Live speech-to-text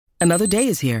Another day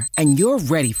is here, and you're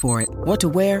ready for it. What to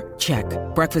wear? Check.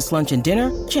 Breakfast, lunch, and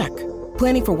dinner? Check.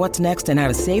 Planning for what's next and how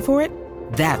to save for it?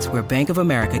 That's where Bank of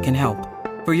America can help.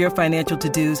 For your financial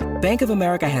to-dos, Bank of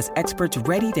America has experts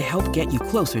ready to help get you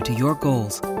closer to your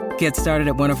goals. Get started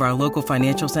at one of our local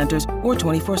financial centers or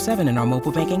 24/7 in our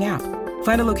mobile banking app.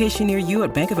 Find a location near you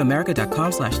at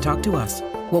bankofamerica.com/talktous.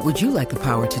 What would you like the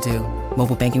power to do?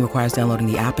 Mobile banking requires downloading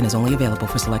the app and is only available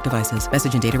for select devices.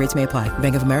 Message and data rates may apply.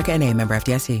 Bank of America N.A., member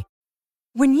FDIC.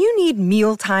 When you need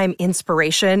mealtime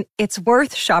inspiration, it's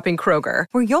worth shopping Kroger,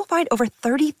 where you'll find over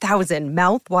 30,000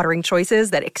 mouth-watering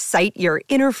choices that excite your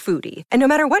inner foodie. And no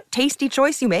matter what tasty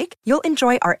choice you make, you'll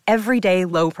enjoy our everyday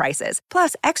low prices,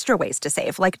 plus extra ways to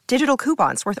save, like digital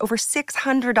coupons worth over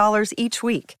 $600 each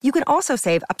week. You can also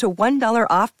save up to $1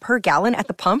 off per gallon at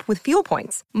the pump with fuel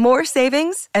points. More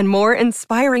savings and more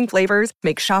inspiring flavors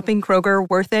make shopping Kroger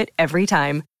worth it every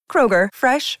time. Kroger,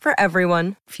 fresh for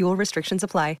everyone. Fuel restrictions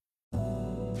apply.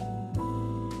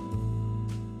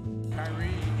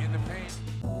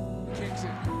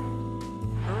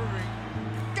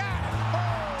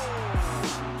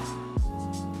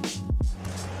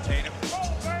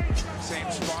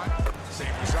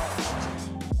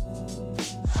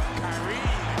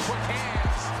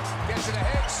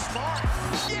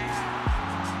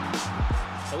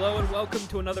 Hello and welcome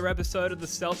to another episode of the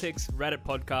Celtics Reddit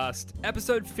podcast,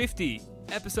 episode 50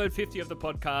 of the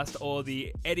podcast, or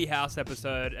the Eddie House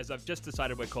episode, as I've just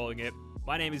decided we're calling it.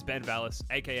 My name is Ben Vallis,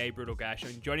 aka Brutal Gash,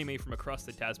 and joining me from across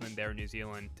the Tasman there in New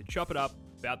Zealand to chop it up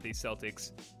about these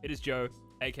Celtics, it is Joe,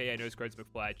 aka Nosecrodes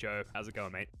McFly. Joe, how's it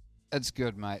going, mate? It's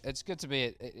good, mate. It's good to be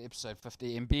at episode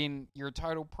 50. And Ben, you're a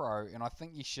total pro, and I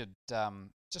think you should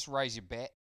just raise your bat,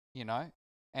 you know,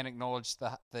 and acknowledge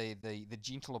the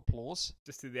gentle applause.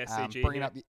 Just to the SCG. Bringing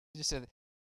up just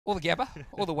all the gabba,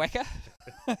 all the whacker.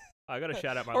 I got to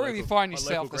shout out my or if you find my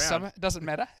yourself local this ground. summer, it doesn't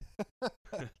matter.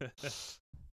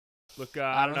 Look,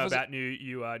 I don't know about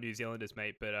you New Zealanders,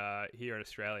 mate, but here in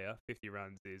Australia, 50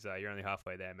 runs is you're only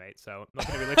halfway there, mate. So I'm not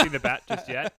going to be lifting the bat just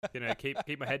yet.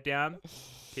 Keep my head down,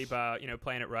 keep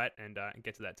playing it right, and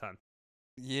get to that ton.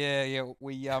 Yeah.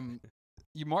 We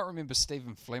you might remember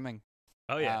Stephen Fleming.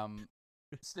 Oh yeah.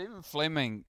 Stephen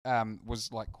Fleming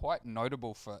was like quite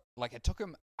notable for, like, it took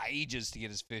him ages to get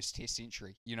his first Test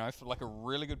century. You know, for like a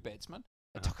really good batsman,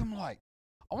 it took him like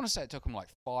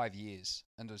 5 years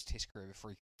into his Test career before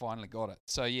he finally got it.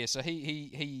 So yeah, so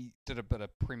he did a bit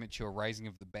of premature raising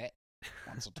of the bat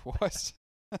once or twice.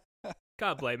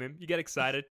 Can't blame him. You get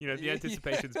excited. The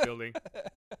anticipation's building.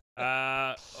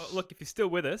 Look, if you're still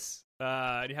with us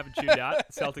and you haven't tuned out,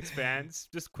 Celtics fans,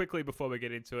 just quickly before we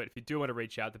get into it, if you do want to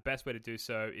reach out, the best way to do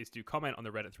so is to comment on the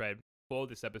Reddit thread for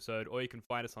this episode, or you can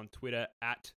find us on Twitter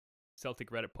at Celtic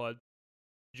Reddit Pod.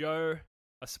 Joe,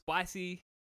 a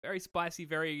very spicy,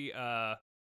 very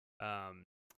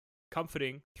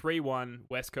comforting 3-1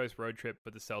 West Coast road trip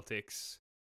for the Celtics.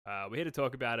 We're here to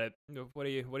talk about it. What are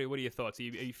your thoughts? Are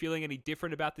you feeling any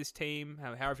different about this team?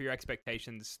 How have your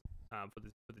expectations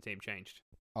for the team changed?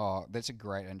 Oh, that's a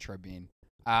great intro, Ben.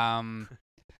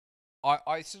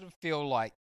 I sort of feel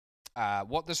like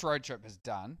what this road trip has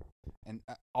done, and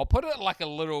I'll put it like a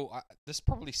little. This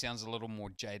probably sounds a little more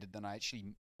jaded than I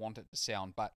actually want it to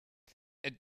sound, but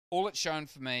all it's shown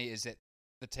for me is that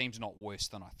the team's not worse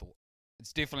than I thought.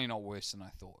 It's definitely not worse than I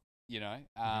thought.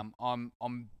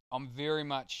 I'm very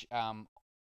much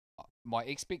my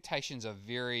expectations are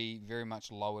very, very much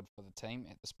lowered for the team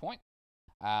at this point.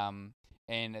 And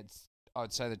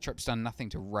I'd say the trip's done nothing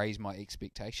to raise my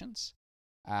expectations.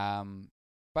 But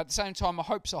at the same time, my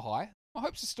hopes are high. My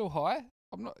hopes are still high.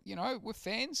 I'm not, we're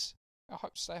fans. Our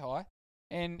hopes stay high.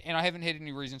 And I haven't had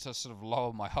any reason to sort of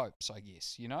lower my hopes, I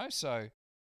guess, So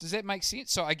does that make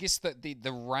sense? So I guess that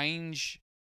the range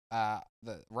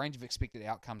of expected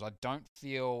outcomes, I don't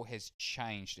feel has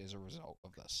changed as a result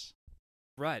of this.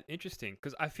 Right, interesting.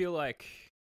 Because I feel like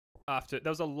there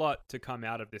was a lot to come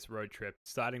out of this road trip,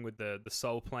 starting with the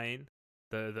Soul plane,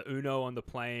 the Uno on the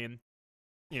plane,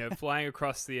 flying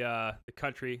across the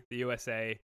country, the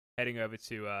USA, heading over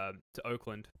to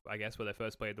Oakland, I guess, where they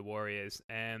first played the Warriors,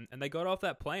 and they got off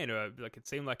that plane. Like, it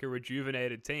seemed like a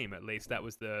rejuvenated team. At least that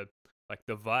was the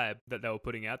vibe that they were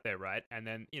putting out there, right? And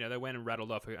then they went and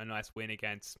rattled off a nice win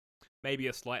against maybe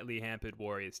a slightly hampered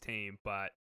Warriors team,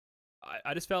 but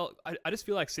I just feel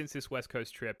like since this West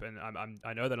Coast trip, and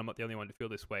I know that I'm not the only one to feel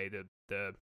this way,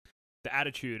 the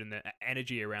attitude and the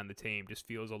energy around the team just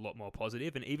feels a lot more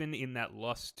positive. And even in that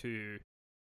loss to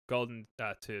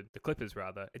to the Clippers,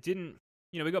 rather, it didn't,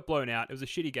 we got blown out. It was a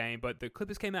shitty game, but the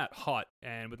Clippers came out hot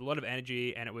and with a lot of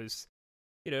energy, and it was,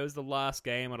 it was the last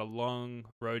game on a long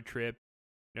road trip.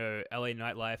 LA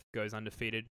Nightlife goes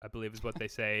undefeated, I believe is what they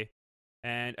say.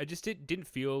 And I just didn't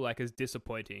feel like as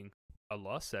disappointing a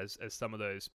loss as some of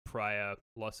those prior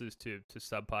losses to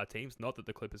subpar teams. Not that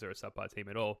the Clippers are a subpar team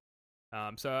at all.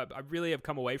 So I really have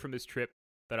come away from this trip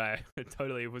that I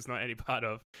totally was not any part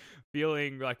of,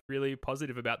 feeling like really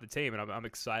positive about the team, and I'm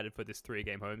excited for this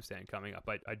 3-game homestand coming up.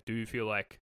 I do feel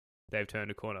like they've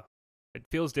turned a corner. It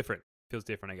feels different. I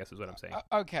guess is what I'm saying.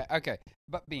 Okay.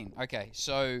 But Ben,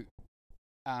 so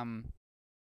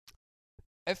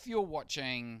if you're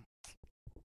watching,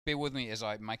 bear with me as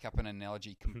I make up an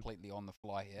analogy completely on the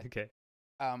fly here. Okay.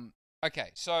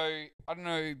 Okay, so I don't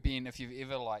know, Ben, if you've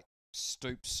ever like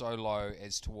stooped so low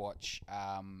as to watch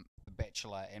The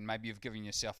Bachelor, and maybe you've given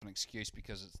yourself an excuse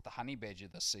because it's the Honey Badger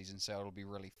this season, so it'll be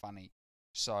really funny.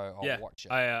 So I'll watch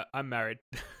it. I'm married.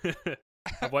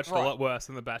 I've watched a lot worse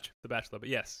than The Bachelor, but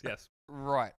yes.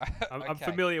 Right. I'm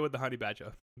familiar with the Honey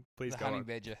Badger. Please go on. The Honey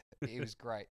Badger. He was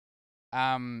great.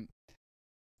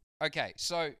 Okay,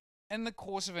 so in the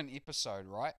course of an episode,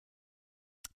 right,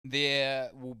 there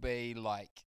will be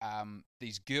like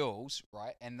these girls,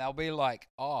 right, and they'll be like,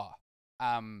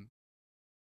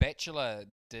 Bachelor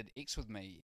did X with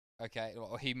me, okay,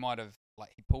 or he might have, like,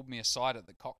 he pulled me aside at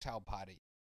the cocktail party.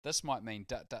 This might mean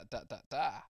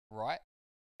right?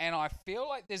 And I feel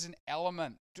like there's an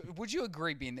element, would you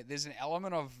agree, Ben, that there's an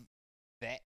element of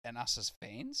that in us as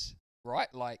fans,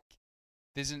 right? Like,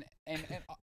 there's and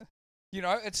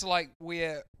it's like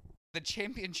we're, the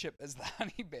championship is the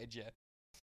Honey Badger,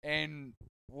 and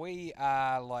we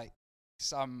are like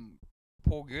some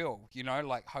poor girl,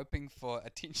 like hoping for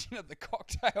attention at the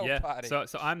cocktail party. So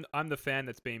I'm the fan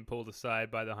that's being pulled aside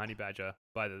by the Honey Badger,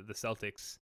 by the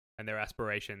Celtics and their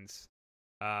aspirations,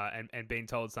 and being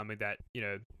told something that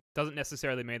doesn't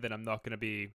necessarily mean that I'm not going to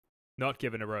be not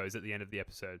given a rose at the end of the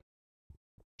episode.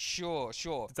 Sure.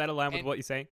 Does that align with what you're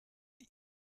saying?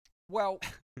 Well,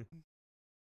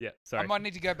 yeah. Sorry, I might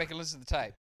need to go back and listen to the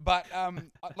tape. But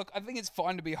look, I think it's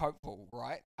fine to be hopeful,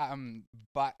 right?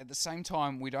 But at the same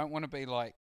time, we don't want to be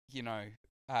like,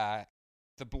 the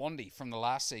blondie from the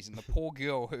last season, the poor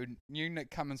girl who knew Nick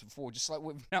Cummins before, just like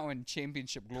we've known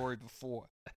Championship glory before.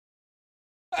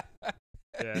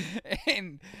 Yeah.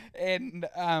 And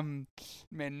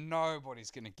man,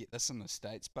 nobody's gonna get this in the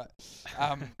States, but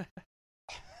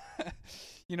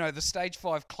the stage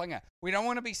 5 clinger. We don't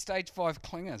want to be stage 5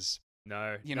 clingers.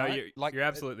 No, you're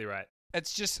absolutely right.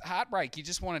 It's just heartbreak. You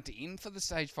just want it to end for the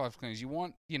stage 5 clingers. You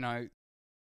want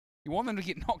them to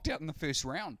get knocked out in the first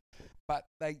round, but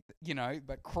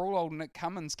but cruel old Nick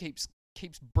Cummins keeps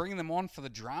bringing them on for the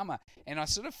drama, and I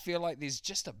sort of feel like there's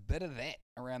just a bit of that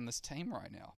around this team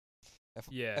right now.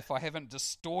 If I haven't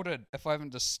distorted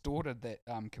that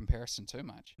comparison too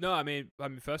much. No, I mean,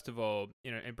 first of all,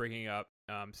 and bringing up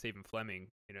Stephen Fleming,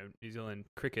 New Zealand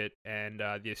cricket and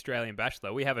the Australian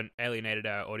Bachelor, we haven't alienated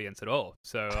our audience at all.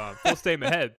 So full steam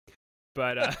ahead.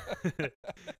 But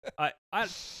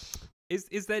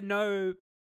is there no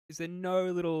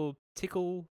little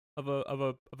tickle of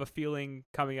a feeling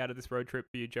coming out of this road trip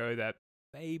for you, Joe, that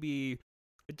maybe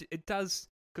it does?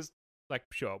 Because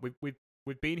sure,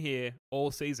 we've been here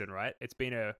all season, right? It's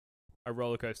been a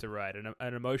roller coaster ride,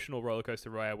 an emotional roller coaster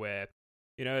ride where,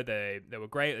 they were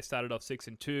great. They started off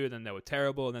 6-2, then they were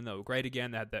terrible, and then they were great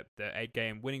again. They had the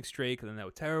 8-game winning streak, and then they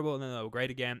were terrible, and then they were great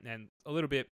again. And a little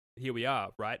bit, here we are,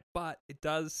 right? But it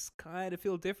does kind of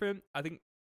feel different. I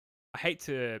hate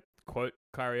to quote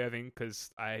Kyrie Irving because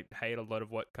I hate a lot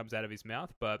of what comes out of his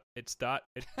mouth, but it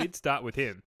did start with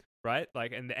him, right?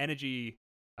 And the energy,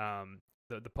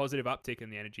 the positive uptick in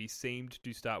the energy seemed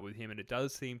to start with him, and it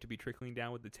does seem to be trickling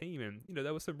down with the team. And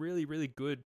there were some really, really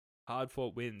good,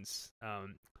 hard-fought wins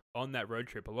on that road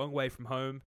trip, a long way from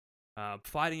home,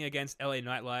 fighting against LA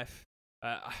Nightlife.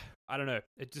 I don't know.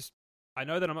 I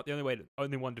know that I'm not the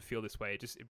only one to feel this way.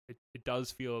 It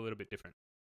does feel a little bit different.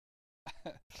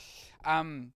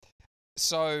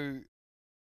 So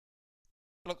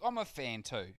look, I'm a fan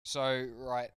too. So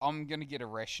right, I'm gonna get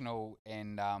irrational,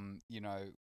 and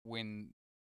when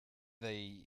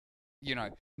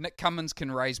Nick Cummins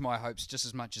can raise my hopes just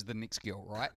as much as the next girl,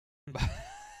 right?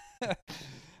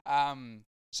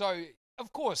 So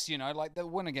of course, the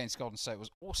win against Golden State was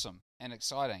awesome and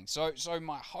exciting. So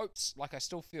my hopes, I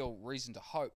still feel reason to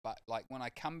hope, but when I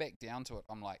come back down to it,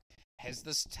 I'm like, has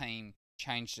this team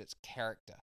changed its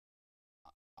character?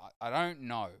 I don't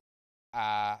know.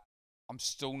 I'm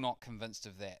still not convinced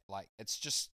of that. It's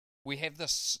just we have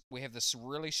this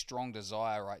really strong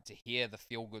desire, right, to hear the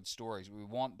feel good stories. We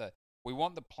want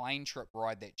the plane trip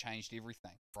ride that changed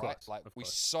everything, right? We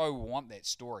so want that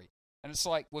story. And it's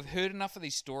we've heard enough of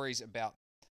these stories about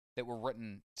that were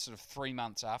written sort of 3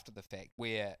 months after the fact,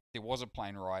 where there was a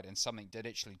plane ride and something did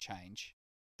actually change,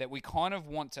 that we kind of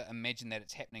want to imagine that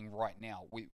it's happening right now.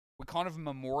 We kind of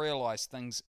memorialize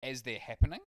things as they're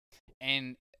happening,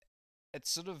 and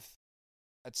it's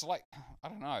like, I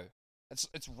don't know,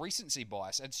 it's recency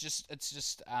bias. It's just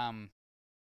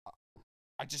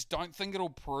I just don't think it'll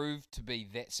prove to be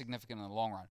that significant in the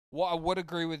long run. What I would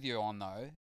agree with you on, though,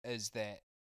 is that,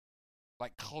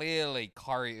 like, clearly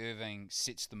Kyrie Irving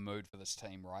sets the mood for this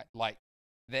team, right? Like,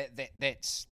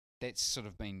 that's sort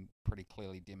of been pretty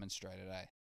clearly demonstrated, eh?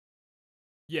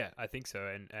 Yeah, I think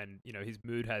so. And you know, his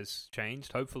mood has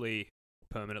changed, hopefully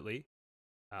permanently.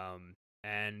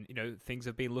 And you know, things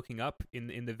have been looking up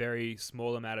in the very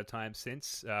small amount of time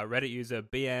since. Reddit user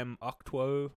BM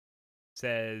Octwo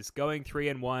says, going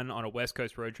 3-1 on a West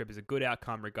Coast road trip is a good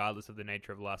outcome regardless of the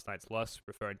nature of last night's loss,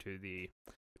 referring to the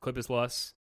Clippers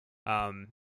loss.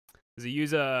 There's a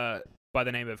user by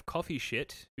the name of Coffee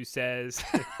Shit who says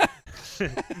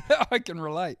I can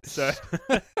relate. So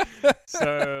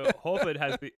Horford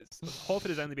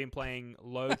has only been playing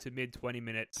low to mid 20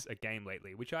 minutes a game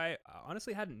lately, which I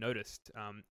honestly hadn't noticed.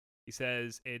 He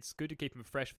says it's good to keep him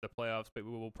fresh for the playoffs, but we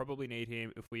will probably need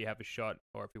him if we have a shot,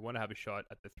 or if we want to have a shot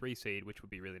at the 3 seed, which would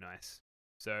be really nice.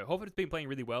 So Horford has been playing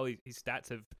really well. His stats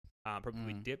have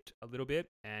probably dipped a little bit,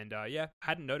 and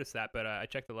hadn't noticed that, but I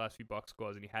checked the last few box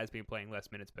scores, and he has been playing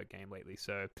less minutes per game lately.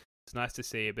 So it's nice to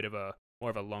see a bit of more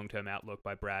of a long-term outlook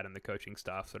by Brad and the coaching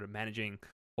staff, sort of managing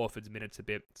Horford's minutes a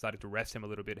bit, starting to rest him a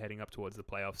little bit heading up towards the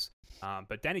playoffs.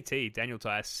 But Daniel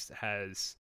Tice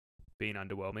has been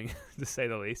underwhelming, to say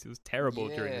the least. It was terrible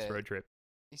during this road trip.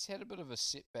 He's had a bit of a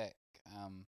setback.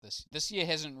 This year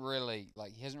hasn't really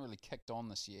kicked on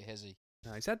this year, has he?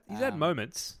 No, he's had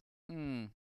moments.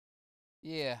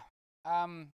 Yeah.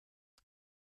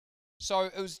 So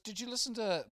it was. Did you listen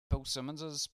to Bill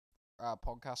Simmons's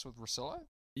podcast with Russillo?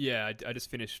 Yeah, I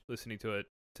just finished listening to it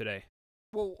today.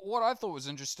 Well, what I thought was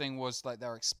interesting was, like, they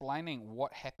were explaining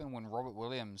what happened when Robert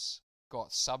Williams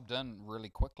got subbed in really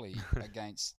quickly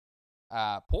against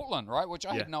Portland, right? Which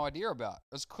I had no idea about.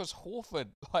 It's because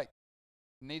Horford, like,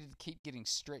 needed to keep getting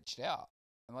stretched out.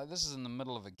 And, like, this is in the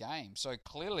middle of a game. So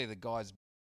clearly the guy's,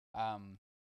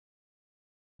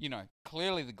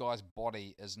 clearly the guy's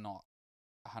body is not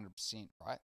 100%,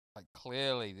 right? Like,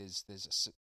 clearly there's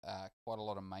quite a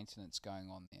lot of maintenance going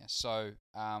on there. So,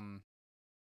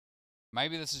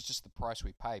 maybe this is just the price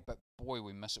we pay, but boy,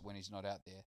 we miss it when he's not out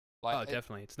there. Like,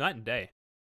 definitely. It's night and day.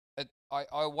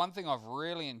 One thing I've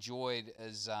really enjoyed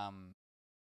is,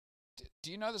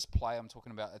 do you know this play I'm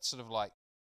talking about? It's sort of like,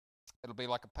 it'll be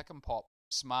like a pick and pop.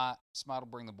 Smart will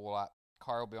bring the ball up.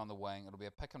 Kyrie will be on the wing. It'll be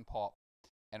a pick and pop,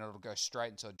 and it'll go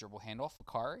straight into a dribble handoff for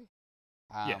Kyrie.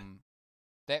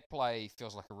 That play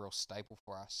feels like a real staple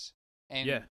for us.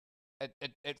 And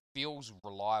it feels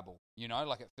reliable, you know,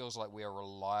 like it feels like we are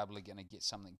reliably going to get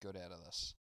something good out of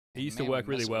this. He used to work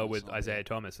really well with Isaiah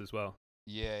Thomas as well.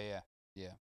 Yeah.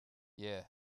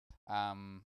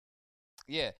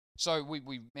 So we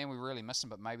really miss him,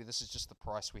 but maybe this is just the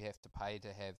price we have to pay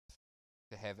to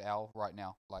have Al right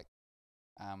now. Like,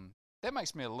 that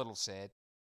makes me a little sad.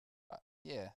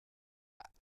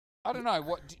 I don't know.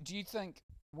 What do you think?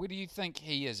 Where do you think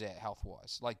he is at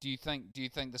health-wise? Like, do you think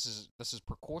this is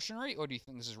precautionary, or do you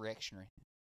think this is reactionary?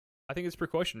 I think it's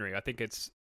precautionary. I think it's,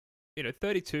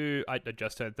 32. I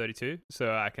just turned 32,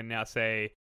 so I can now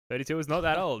say 32 is not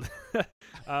that old.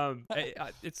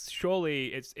 It's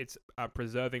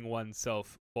preserving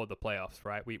oneself for the playoffs,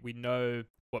 right? We know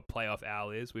what playoff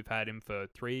Al is. We've had him for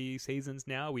 3 seasons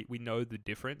now. We know the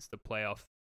difference the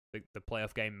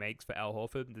playoff game makes for Al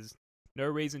Horford. There's no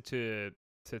reason to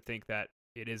think that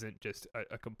it isn't just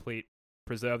a complete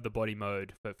preserve the body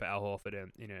mode for Al Horford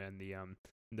and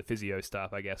the physio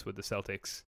stuff, I guess, with the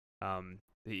Celtics.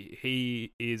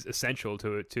 He is essential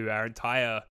to our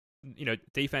entire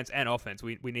defense and offense.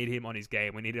 We need him on his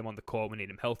game. We need him on the court. We need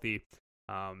him healthy.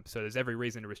 So there's every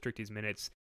reason to restrict his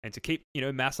minutes and to keep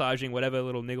massaging whatever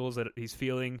little niggles that he's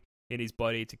feeling in his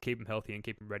body to keep him healthy and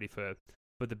keep him ready for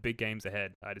the big games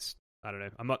ahead. I don't know.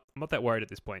 I'm not that worried at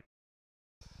this point.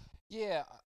 Yeah.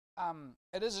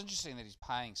 It is interesting that he's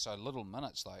paying so little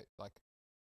minutes, though. Like,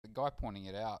 the guy pointing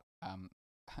it out,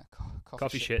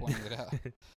 Coffee Shit pointing it out,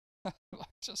 like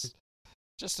just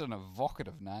an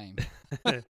evocative name.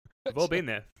 We've all been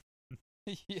there.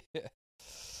 Yeah.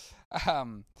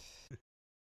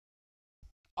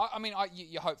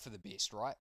 You hope for the best,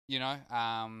 right?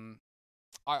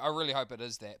 I really hope it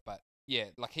is that, but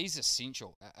yeah, like, he's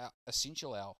essential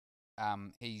Al.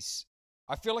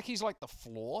 I feel like he's like the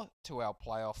floor to our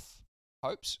playoff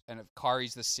hopes, and if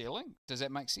Kyrie's the ceiling, does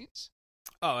that make sense?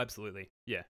 Oh, absolutely.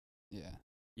 Yeah. Yeah.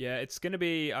 Yeah, it's going to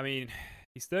be. I mean,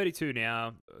 he's 32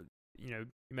 now. You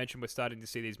mentioned we're starting to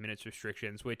see these minutes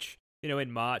restrictions, which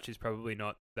in March is probably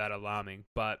not that alarming.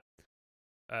 But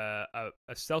a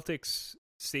Celtics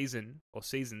season or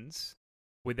seasons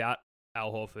without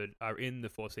Al Horford are in the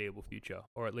foreseeable future,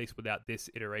 or at least without this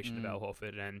iteration of Al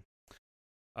Horford. And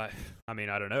I mean,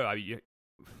 I don't know. You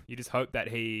just hope that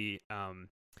he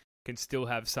can still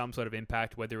have some sort of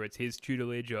impact, whether it's his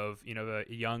tutelage of a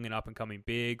young and up and coming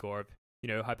big, or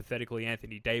hypothetically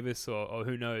Anthony Davis, or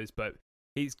who knows. But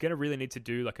he's going to really need to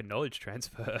do like a knowledge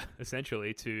transfer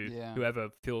essentially to whoever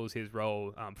fills his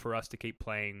role for us to keep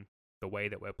playing the way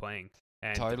that we're playing,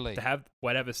 and totally to have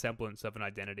whatever semblance of an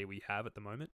identity we have at the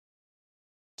moment.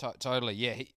 Totally,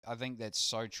 yeah. I think that's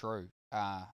so true.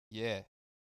 Yeah,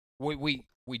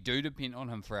 we do depend on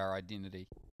him for our identity.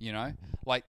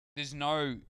 Like there's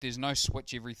no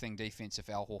switch everything defense if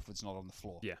Al Horford's not on the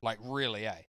floor. Yeah, like really,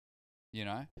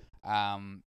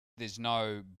 there's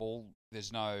no ball.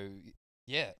 There's no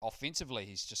offensively,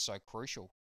 he's just so crucial.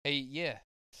 I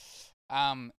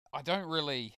don't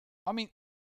really. I mean,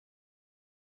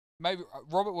 maybe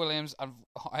Robert Williams.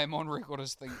 I am on record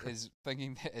as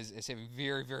thinking that as having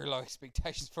very, very low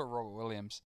expectations for Robert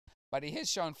Williams, but he has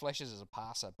shown flashes as a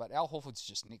passer. But Al Horford's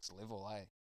just next level,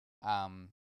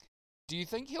 Do you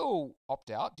think he'll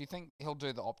opt out? Do you think he'll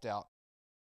do the opt out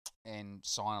and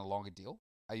sign a longer deal?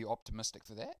 Are you optimistic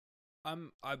for that?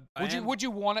 Would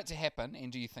you want it to happen,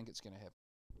 and do you think it's going to happen?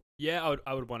 Yeah,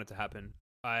 I would want it to happen.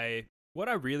 What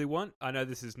I really want, I know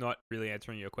this is not really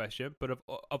answering your question, but of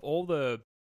all the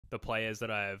players that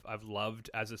I've loved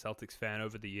as a Celtics fan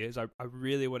over the years, I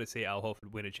really want to see Al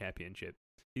Horford win a championship.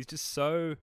 He's just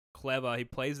so clever. He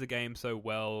plays the game so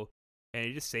well, and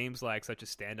he just seems like such a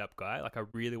stand-up guy. Like, I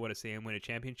really want to see him win a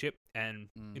championship. And,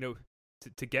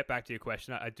 to get back to your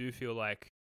question, I do feel like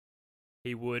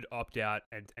he would opt out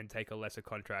and take a lesser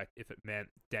contract if it meant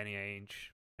Danny Ainge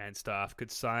and staff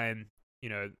could sign,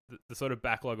 the sort of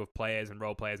backlog of players and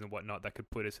role players and whatnot that could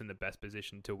put us in the best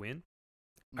position to win.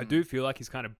 I do feel like he's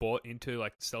kind of bought into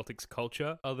like the Celtics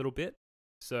culture a little bit.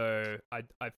 So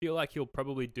I feel like he'll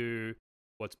probably do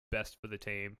what's best for the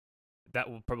team. That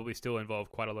will probably still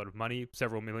involve quite a lot of money,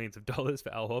 several millions of dollars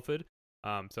for Al Horford.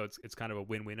 So it's kind of a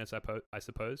win-win, I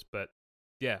suppose. But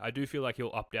yeah, I do feel like he'll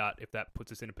opt out if that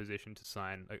puts us in a position to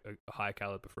sign a high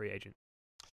caliber free agent.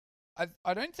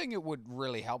 I don't think it would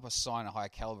really help us sign a high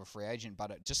caliber free agent, but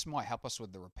it just might help us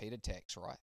with the repeated tax,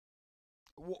 right?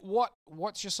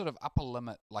 What's your sort of upper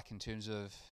limit, like in terms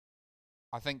of?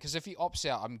 I think because if he opts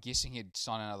out, I'm guessing he'd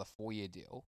sign another 4-year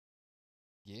deal.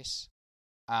 Yes.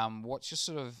 What's your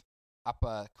sort of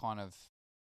upper kind of,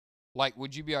 like?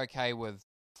 Would you be okay with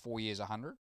 4 years,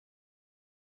 100?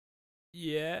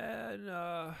 Yeah,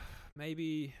 no,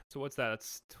 maybe. So what's that?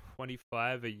 It's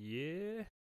 25 a year.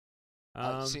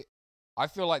 See, I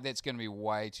feel like that's going to be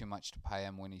way too much to pay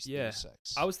him when he's 36.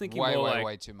 I was thinking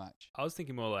way too much. I was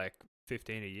thinking more like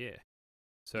 15 a year.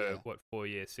 So what? 4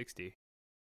 years, 60.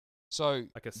 So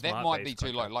like a that might be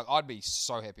too low. Like I'd be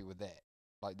so happy with that.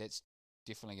 Like that's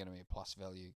definitely going to be a plus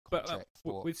value contract.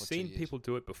 But we've seen people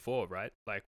do it before, right?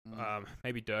 Like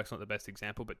maybe Dirk's not the best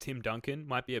example, but Tim Duncan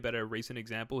might be a better recent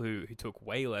example who took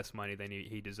way less money than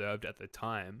he deserved at the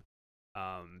time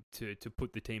to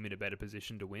put the team in a better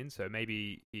position to win. So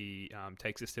maybe he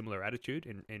takes a similar attitude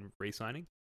in re-signing.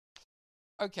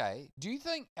 Okay. Do you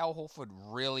think Al Horford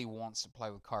really wants to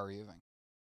play with Kyrie Irving?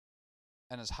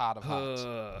 In his heart of hearts?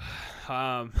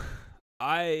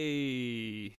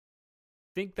 I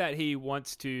think that he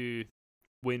wants to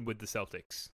win with the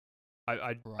Celtics.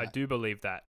 I do believe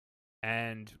that.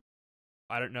 And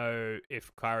I don't know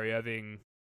if Kyrie Irving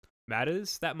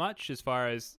matters that much as far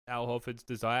as Al Horford's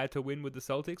desire to win with the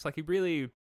Celtics. Like,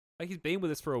 he's been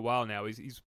with us for a while now.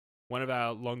 He's one of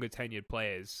our longer tenured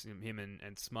players, him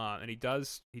and Smart, and he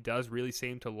does really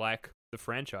seem to like the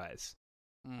franchise.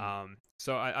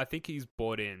 So I think he's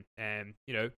bought in, and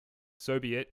so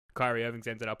be it. Kyrie Irving's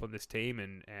ended up on this team,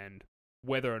 and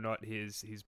whether or not his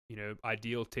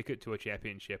ideal ticket to a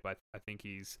championship, I think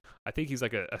he's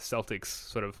like a Celtics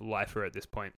sort of lifer at this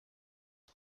point.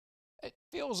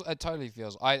 It totally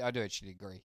feels. I do actually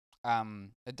agree.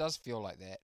 It does feel like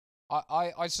that.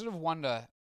 I sort of wonder,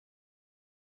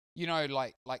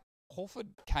 like Horford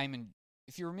came in.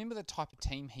 If you remember the type of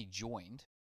team he joined,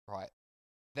 right?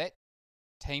 That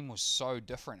team was so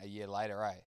different a year later,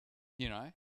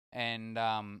 And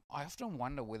I often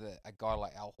wonder whether a guy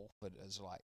like Al Horford is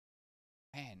like,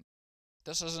 man,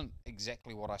 this isn't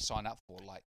exactly what I signed up for.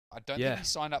 Like, I don't think he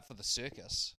signed up for the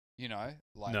circus,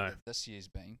 like this year's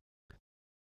been.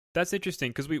 That's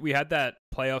interesting because we had that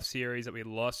playoff series that we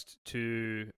lost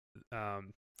to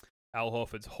Al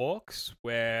Horford's Hawks,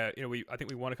 where I think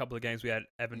we won a couple of games. We had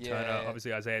Evan Turner,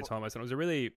 obviously Isaiah Thomas, and it was a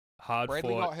really hard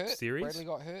fought series. Bradley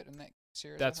got hurt in that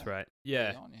series. That's right.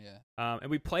 Yeah. And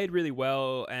we played really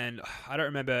well, and I don't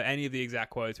remember any of the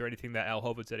exact quotes or anything that Al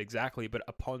Horford said exactly, but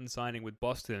upon signing with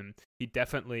Boston, he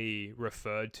definitely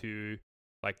referred to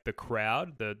like the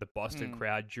crowd, the Boston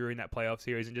crowd during that playoff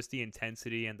series, and just the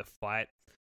intensity and the fight,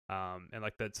 and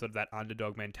like that sort of that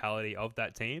underdog mentality of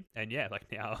that team. And yeah,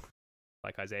 like now,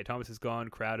 like Isaiah Thomas is gone,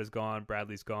 Crowder's gone,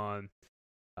 Bradley's gone,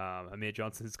 Amir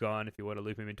Johnson's gone. If you want to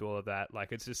loop him into all of that,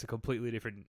 like it's just a completely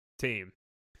different team.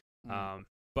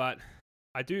 But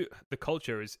the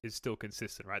culture is still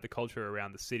consistent, right? The culture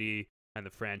around the city and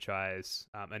the franchise,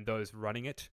 and those running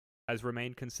it has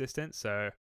remained consistent.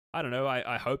 So I don't know.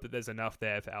 I hope that there's enough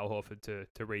there for Al Horford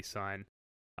to re-sign.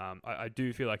 I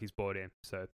do feel like he's bought in.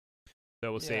 So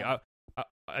we'll see.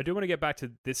 I do want to get back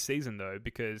to this season though,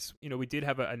 because we did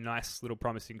have a nice little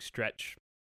promising stretch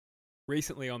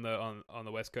recently on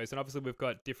the West Coast, and obviously we've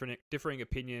got differing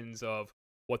opinions of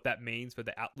what that means for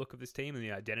the outlook of this team and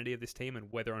the identity of this team, and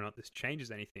whether or not this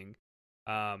changes anything.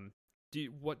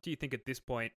 What do you think at this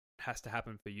point has to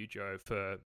happen for you, Joe,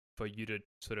 for you to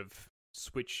sort of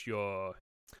switch your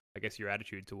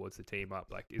attitude towards the team up?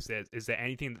 Like, is there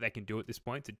anything that they can do at this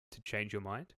point to change your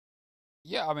mind?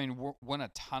 Yeah, I mean, win a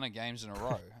ton of games in a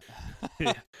row.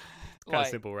 Yeah, kind of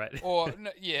simple, right? But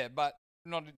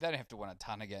they don't have to win a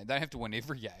ton of games. They don't have to win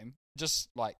every game. Just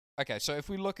like, okay, so if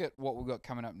we look at what we've got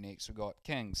coming up next, we've got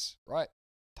Kings, right?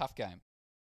 Tough game.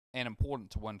 And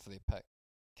important to win for their pick.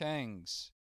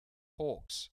 Kings,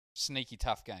 Hawks, sneaky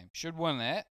tough game. Should win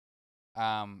that.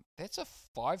 That's a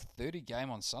 5:30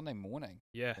 game on Sunday morning.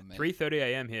 Yeah, 3:30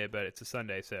 a.m. here, but it's a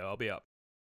Sunday, so I'll be up.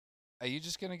 Are you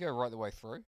just going to go right the way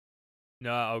through?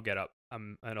 No, I'll get up.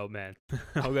 I'm an old man.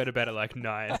 I'll go to bed at like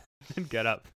 9 and get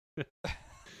up.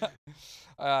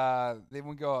 Then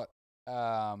we got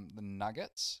the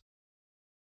Nuggets.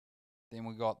 Then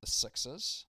we got the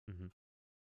Sixers. Mm-hmm.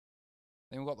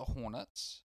 Then we got the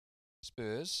Hornets,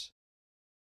 Spurs,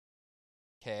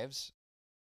 Cavs,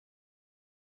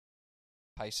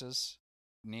 Pacers,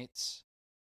 Nets,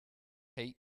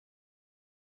 Heat,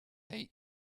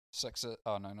 Sixers.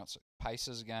 Oh no, not Sixers.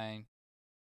 Pacers again.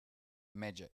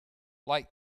 Magic. Like,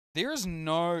 there is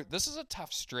no. This is a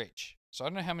tough stretch. So I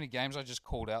don't know how many games I just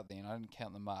called out then. I didn't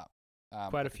count them up.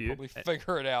 Quite a few. Probably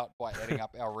figure it out by adding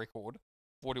up our record,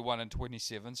 41 and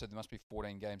 27. So there must be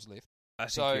 14 games left. I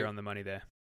think you're on the money there.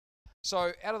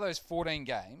 So out of those 14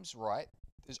 games, right?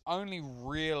 There's only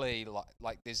really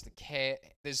like there's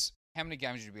there's how many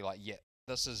games would you be like, yeah,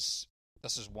 this is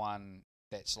one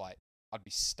that's like I'd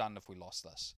be stunned if we lost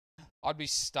this. I'd be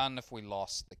stunned if we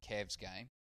lost the Cavs game,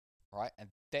 right? And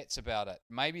that's about it.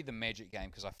 Maybe the Magic game,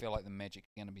 because I feel like the Magic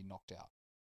are going to be knocked out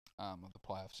of the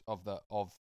playoffs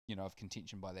of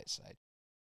contention by that stage.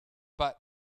 But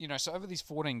so over these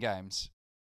 14 games,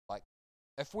 like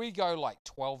if we go like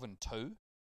 12-2,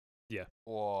 yeah,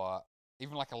 or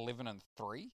even like 11-3,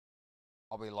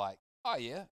 I'll be like, oh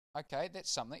yeah, okay,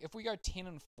 that's something. If we go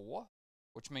 10-4,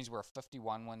 which means we're a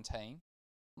 51-win team,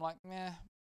 I'm like, nah,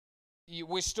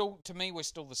 we're still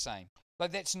the same.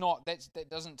 But that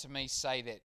doesn't to me say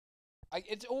that.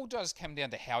 It all does come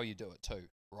down to how you do it too,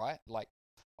 right? Like,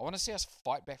 I want to see us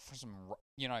fight back for some,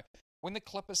 when the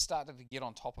Clippers started to get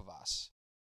on top of us,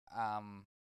 I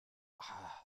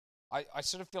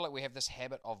sort of feel like we have this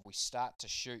habit of we start to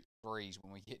shoot threes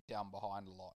when we get down behind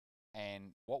a lot.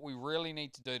 And what we really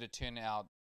need to do to turn our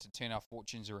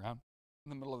fortunes around in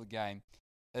the middle of the game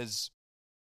is,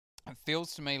 it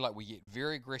feels to me like we get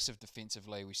very aggressive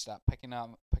defensively. We start picking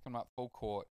them up full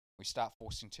court. We start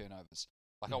forcing turnovers.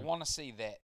 Like, I want to see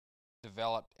that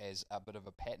developed as a bit of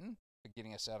a pattern for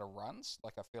getting us out of runs.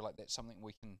 Like, I feel like that's something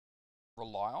we can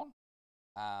rely on.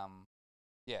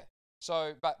 Yeah.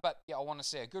 So, but yeah, I want to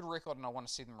see a good record, and I want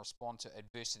to see them respond to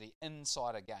adversity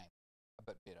inside a game a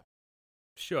bit better.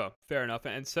 Sure, fair enough.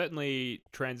 And certainly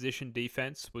transition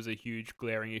defense was a huge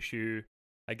glaring issue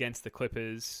against the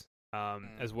Clippers,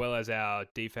 as well as our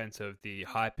defense of the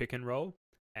high pick and roll.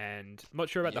 And I'm not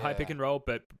sure about the high pick and roll,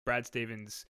 but Brad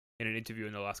Stevens, in an interview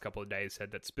in the last couple of days,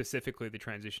 said that specifically the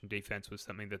transition defense was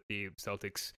something that the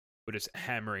Celtics were just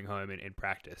hammering home in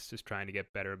practice, just trying to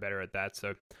get better and better at that.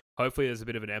 So hopefully there's a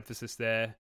bit of an emphasis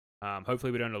there.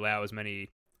 Hopefully we don't allow as many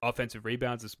offensive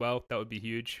rebounds as well. That would be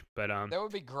huge. But that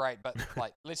would be great. But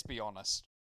like, let's be honest,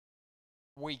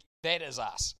 that is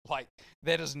us. Like,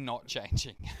 that is not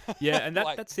changing. Yeah, and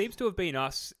that seems to have been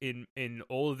us in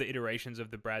all of the iterations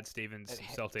of the Brad Stevens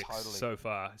Celtics totally. So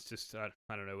far. It's just I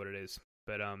don't know what it is.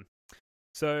 But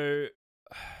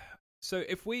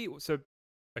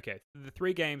okay, the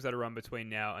 3 games that are run between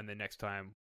now and the next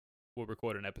time we'll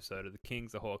record an episode of the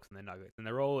Kings, the Hawks, and the Nuggets, and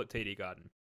they're all at TD Garden.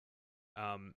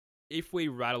 If we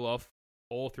rattle off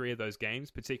all three of those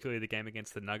games, particularly the game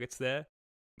against the Nuggets there,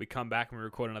 we come back and we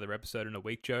record another episode in a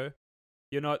week, Joe.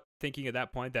 You're not thinking at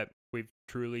that point that we've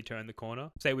truly turned the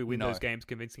corner? Say we win those games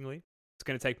convincingly? It's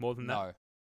going to take more than that? No.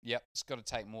 Yep, it's got to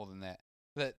take more than that.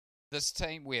 But this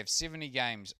team, we have 70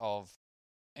 games of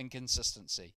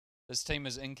inconsistency. This team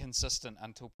is inconsistent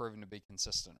until proven to be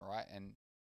consistent, right? And,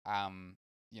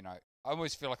 you know, I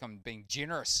always feel like I'm being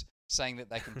generous saying that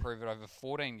they can prove it over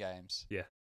 14 games. Yeah.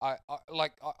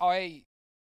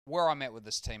 Where I'm at with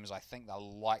this team is I think they're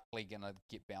likely going to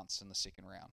get bounced in the second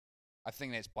round. I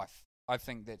think that's by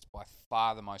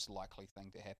far the most likely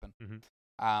thing to happen.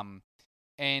 Mm-hmm.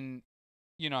 And,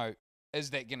 you know, is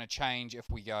that going to change if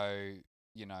we go,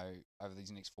 you know, over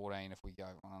these next 14, if we go,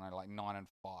 I don't know, like 9-5?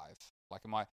 Like,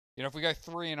 you know, if we go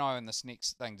 3-0 in this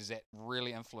next thing, does that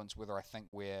really influence whether I think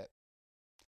we're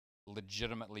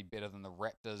legitimately better than the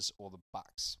Raptors or the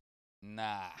Bucks?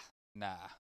 Nah.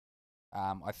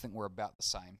 I think we're about the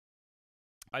same.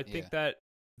 I think that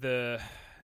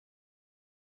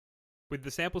with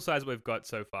the sample size we've got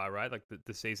so far, right? Like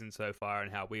the season so far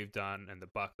and how we've done and the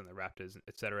Bucks and the Raptors,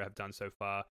 etc., have done so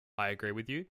far, I agree with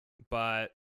you.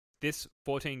 But this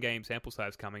 14-game sample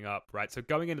size coming up, right? So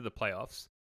going into the playoffs,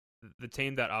 the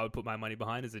team that I would put my money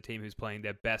behind is the team who's playing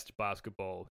their best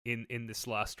basketball in this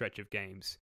last stretch of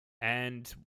games.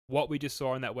 And what we just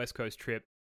saw on that West Coast trip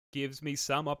gives me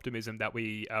some optimism that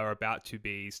we are about to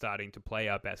be starting to play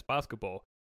our best basketball.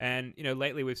 And, you know,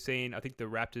 lately we've seen, I think the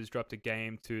Raptors dropped a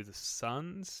game to the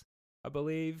Suns, I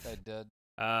believe. They did.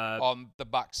 The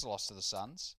Bucks lost to the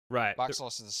Suns. Right. Bucks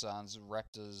lost to the Suns.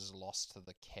 Raptors lost to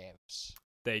the Cavs.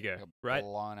 There you go. Got right.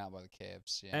 blown out by the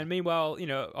Cavs. Yeah. And meanwhile, you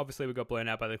know, obviously we got blown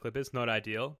out by the Clippers. Not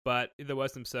ideal, but there were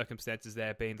some circumstances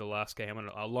there, being the last game on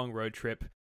a long road trip,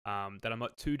 that I'm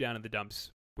not too down in the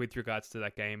dumps with regards to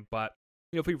that game. But,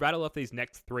 you know, if we rattle off these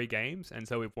next 3 games, and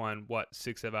so we've won,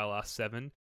 6 of our last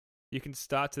 7, you can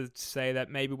start to say that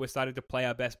maybe we're starting to play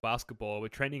our best basketball. We're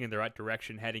trending in the right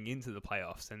direction heading into the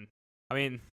playoffs. And, I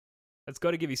mean, that's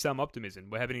got to give you some optimism.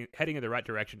 We're heading in the right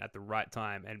direction at the right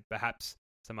time, and perhaps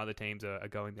some other teams are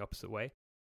going the opposite way.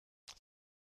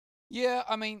 Yeah,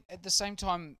 I mean, at the same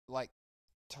time, like,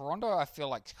 Toronto, I feel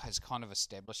like, has kind of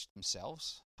established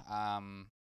themselves.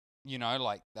 You know,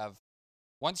 like,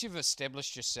 once you've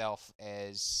established yourself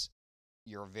as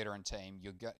you're a veteran team,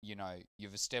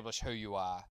 you've established who you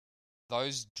are.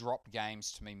 Those drop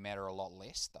games to me matter a lot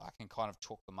less. I can kind of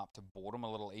chalk them up to boredom a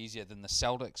little easier than the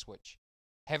Celtics, which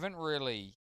haven't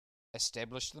really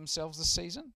established themselves this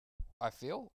season, I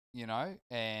feel, you know,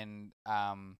 and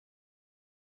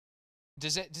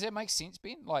does that make sense,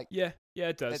 Ben? Like, yeah,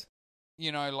 it does.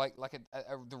 You know, like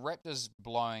the Raptors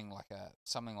blowing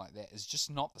something like that is just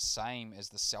not the same as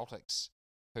the Celtics,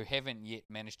 who haven't yet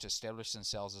managed to establish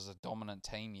themselves as a dominant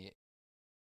team yet,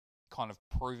 kind of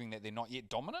proving that they're not yet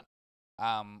dominant.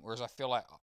 Whereas I feel like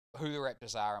who the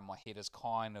Raptors are in my head is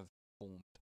kind of formed,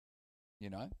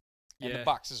 you know, and the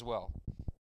Bucks as well.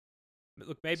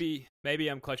 Look, maybe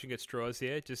I'm clutching at straws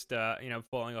here, just you know,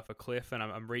 falling off a cliff, and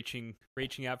I'm reaching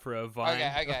out for a vine.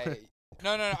 Okay.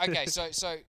 No. Okay,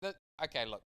 okay.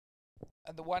 Look,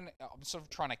 the one I'm sort of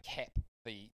trying to cap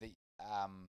the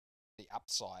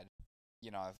upside,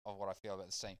 you know, of what I feel about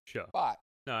this team. Sure. But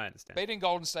no, I understand. Beating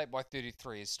Golden State by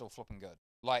 33 is still flipping good.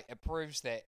 Like, it proves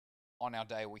that on our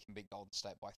day we can beat Golden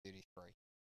State by 33.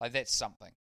 Like, that's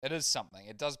something. It is something.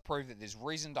 It does prove that there's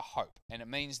reason to hope, and it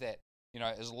means that, you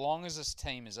know, as long as this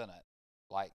team is in it,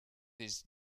 like,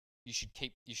 you should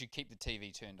keep the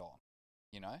TV turned on,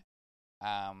 you know.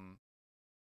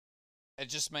 It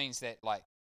just means that, like,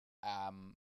 I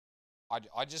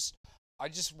just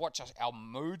watch our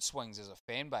mood swings as a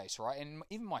fan base, right? And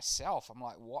even myself, I'm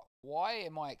like, what? Why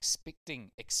am I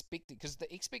expecting? Because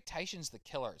the expectation's the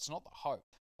killer. It's not the hope.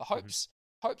 The hopes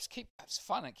it's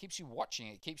fun. It keeps you watching.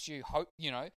 It keeps you hope.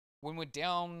 You know, when we're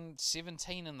down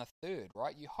 17 in the third,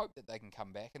 right? You hope that they can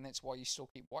come back, and that's why you still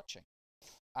keep watching.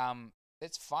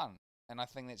 That's fun, and I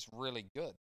think that's really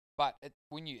good. But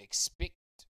when you expect,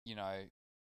 you know,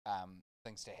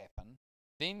 things to happen,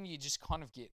 then you just kind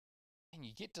of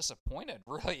get disappointed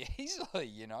really easily,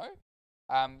 you know.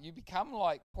 You become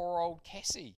like poor old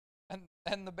Cassie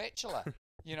and The Bachelor,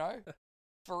 you know.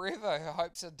 Forever her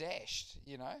hopes are dashed,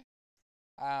 you know.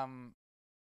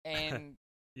 And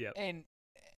yep. And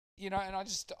you know, and I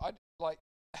like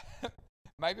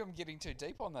maybe I'm getting too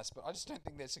deep on this, but I just don't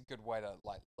think that's a good way to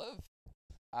like live.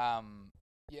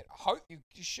 Yet hope you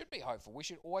should be hopeful. We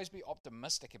should always be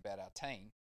optimistic about our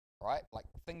team, right? Like,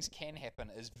 things can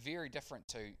happen is very different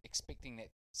to expecting that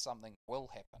something will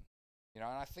happen. And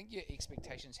I think your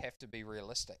expectations have to be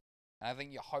realistic, and I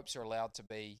think your hopes are allowed to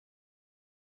be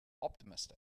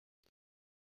optimistic.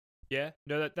 Yeah,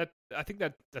 no, that I think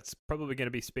that's probably going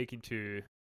to be speaking to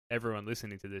everyone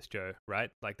listening to this, Joe. Right?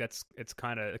 Like it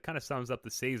kind of sums up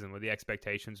the season where the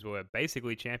expectations were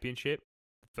basically championship.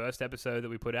 The first episode that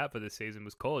we put out for this season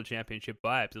was called Championship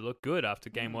Vibes. It looked good after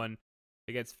Game 1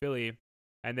 against Philly,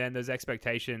 and then those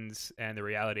expectations and the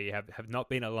reality have not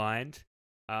been aligned.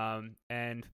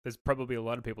 And there's probably a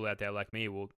lot of people out there like me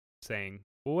saying,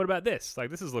 well, what about this? Like,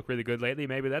 this has looked really good lately.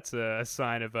 Maybe that's a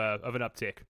sign of an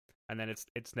uptick. And then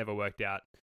it's never worked out.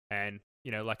 And,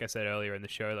 like I said earlier in the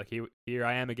show, like here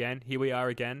I am again. Here we are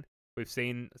again. We've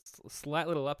seen a slight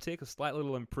little uptick, a slight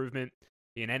little improvement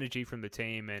in energy from the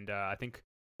team. And I think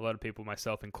a lot of people,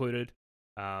 myself included,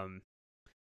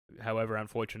 however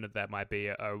unfortunate that might be,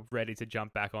 are ready to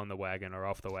jump back on the wagon or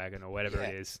off the wagon or whatever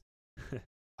it is.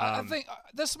 I think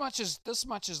this much is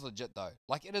legit though.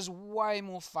 Like, it is way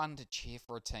more fun to cheer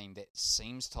for a team that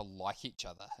seems to like each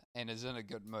other and is in a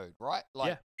good mood, right? Like,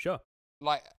 yeah, sure.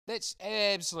 Like, that's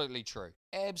absolutely true.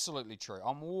 Absolutely true.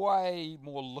 I'm way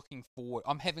more looking forward.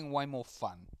 I'm having way more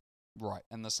fun, right,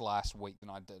 in this last week than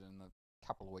I did in the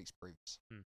couple of weeks previous.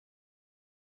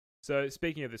 So,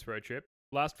 speaking of this road trip,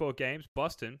 last 4 games,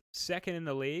 Boston, second in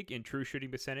the league in true shooting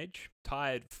percentage,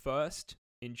 tied first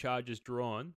in charges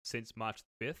drawn since March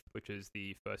 5th, which is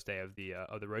the first day of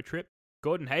the road trip.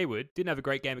 Gordon Hayward didn't have a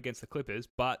great game against the Clippers,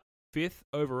 but 5th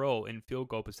overall in field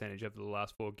goal percentage over the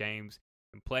last 4 games,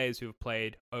 and players who have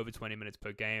played over 20 minutes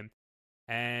per game.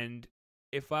 And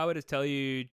if I were to tell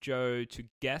you, Joe, to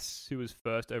guess who was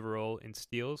first overall in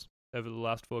steals over the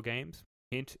last 4 games,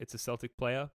 hint, it's a Celtic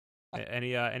player.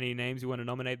 Any names you want to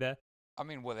nominate there? I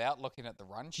mean, without looking at the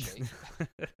run sheet.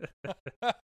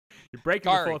 You're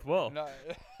breaking the fourth wall. No.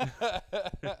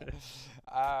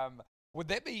 Would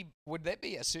that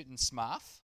be a certain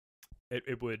Smarth?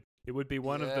 It would be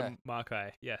one of the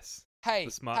Markai, yes. Hey,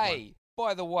 the smart one.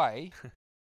 By the way,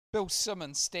 Bill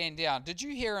Simmons, stand down. Did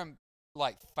you hear him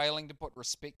failing to put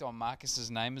respect on Marcus's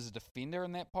name as a defender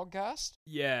in that podcast?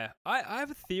 Yeah, I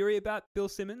have a theory about Bill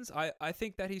Simmons. I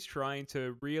think that he's trying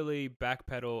to really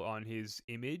backpedal on his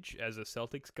image as a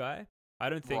Celtics guy. I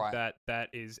don't think that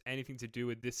is anything to do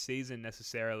with this season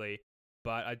necessarily,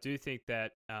 but I do think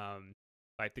that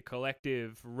the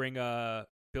collective Ringer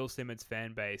Bill Simmons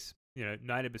fan base,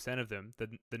 90% of them,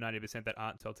 the 90% that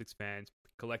aren't Celtics fans,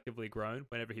 collectively grown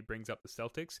whenever he brings up the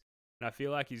Celtics. And I feel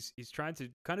like he's trying to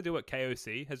kind of do what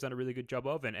KOC has done a really good job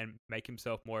of and make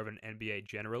himself more of an NBA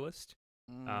generalist.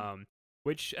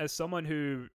 Which, as someone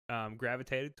who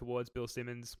gravitated towards Bill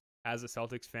Simmons as a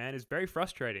Celtics fan, is very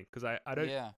frustrating because I don't.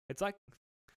 Yeah. It's like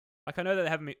I know that they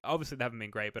haven't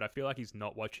been great, but I feel like he's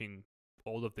not watching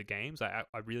all of the games. I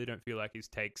really don't feel like his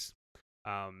takes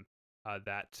are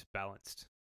that balanced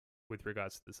with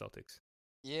regards to the Celtics.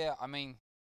 Yeah, I mean,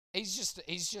 he's just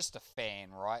a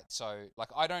fan, right? So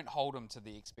I don't hold him to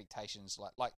the expectations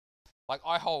like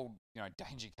I hold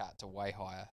Danger Cat to way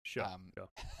higher, sure.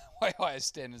 Way higher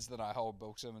standards than I hold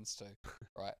Bill Simmons to,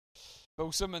 right?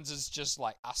 Bill Simmons is just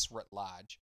like us writ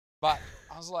large, but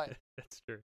I was like, that's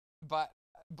true. But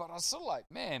I was sort of like,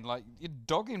 man, you're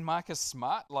dogging Marcus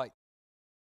Smart,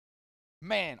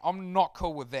 man, I'm not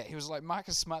cool with that. He was like,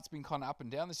 Marcus Smart's been kind of up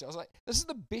and down this year. I was like, this is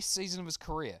the best season of his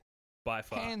career. By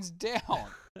far. Hands down.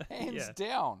 Hands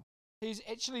down. He's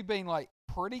actually been,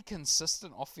 pretty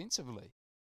consistent offensively.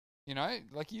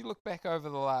 You look back over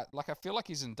the last... I feel like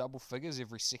he's in double figures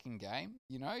every second game.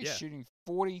 He's shooting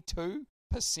 42%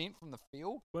 from the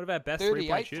field. One of our best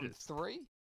three-point shooters. From 3.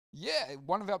 Yeah,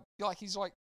 one of our... he's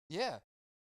yeah.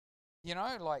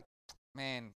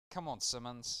 Man, come on,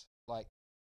 Simmons.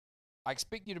 I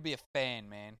expect you to be a fan,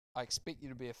 man. I expect you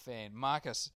to be a fan.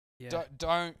 Marcus,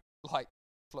 don't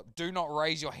flip. Do not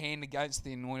raise your hand against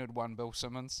the anointed one, Bill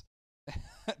Simmons.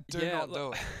 do it.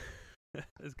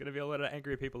 There's going to be a lot of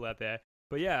angry people out there.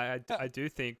 But yeah, I do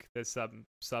think there's some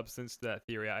substance to that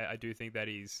theory. I do think that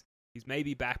he's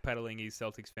maybe backpedaling his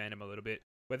Celtics fandom a little bit.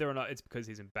 Whether or not it's because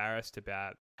he's embarrassed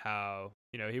about how,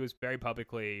 he was very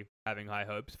publicly having high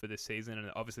hopes for this season,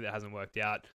 and obviously that hasn't worked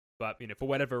out. But, for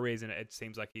whatever reason, it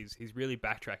seems like he's really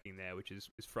backtracking there, which is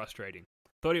frustrating.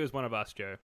 Thought he was one of us,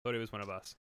 Joe. Thought he was one of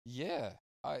us. Yeah.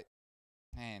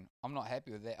 I'm not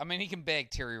happy with that. I mean, he can bag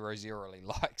Terry Rozier all he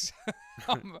likes.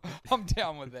 I'm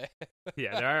down with that.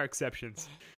 Yeah, there are exceptions.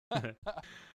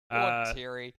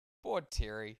 Poor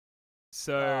Terry.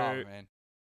 So, oh, man.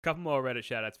 A couple more Reddit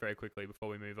shoutouts very quickly before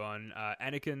we move on.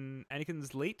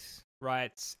 Anakin's Leet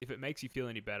writes, if it makes you feel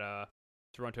any better,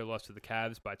 Toronto lost to the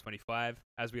Cavs by 25,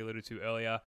 as we alluded to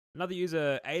earlier. Another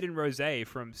user, Aiden Rose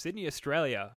from Sydney,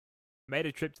 Australia, made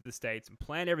a trip to the States and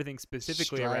planned everything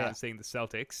specifically Australia. around seeing the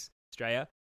Celtics. Australia.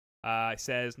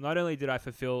 Says, not only did I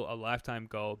fulfill a lifetime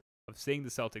goal of seeing the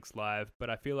Celtics live, but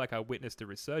I feel like I witnessed a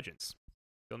resurgence.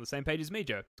 You're on the same page as me,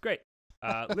 Joe. It's great.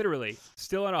 Literally,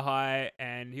 still on a high,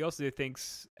 and he also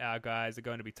thinks our guys are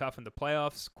going to be tough in the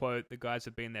playoffs. Quote, the guys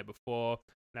have been there before,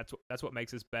 and that's what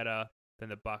makes us better than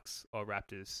the Bucks or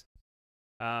Raptors.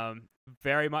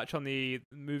 Very much on the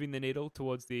moving the needle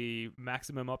towards the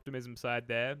maximum optimism side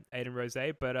there, Aiden Rose.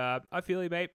 But I feel you,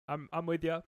 mate. I'm with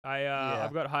you.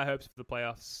 I've got high hopes for the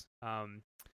playoffs.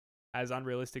 As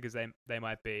unrealistic as they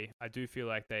might be, I do feel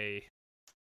like they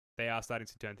are starting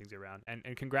to turn things around.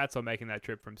 And congrats on making that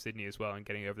trip from Sydney as well and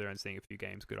getting over there and seeing a few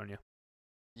games. Good on you.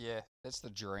 Yeah, that's the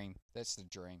dream. That's the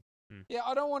dream. Yeah,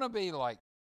 I don't want to be like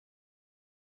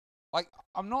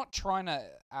I'm not trying to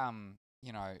I'm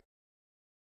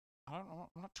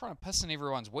not trying to piss in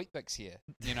everyone's Weet-Bix here,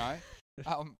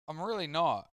 I'm really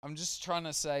not. I'm just trying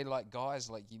to say, like, guys,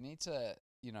 like, you need to,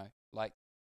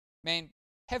 man,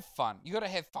 have fun. You got to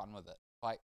have fun with it.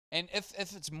 Like, and if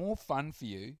it's more fun for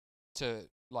you to,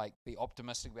 like, be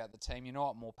optimistic about the team, you know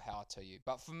what, more power to you.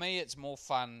 But for me, it's more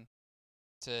fun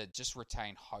to just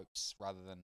retain hopes rather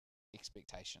than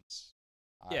expectations.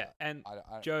 Yeah,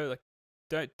 Joe, like,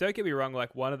 don't get me wrong.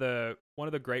 Like, one of the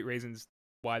great reasons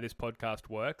why this podcast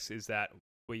works is that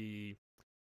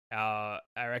our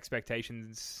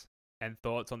expectations and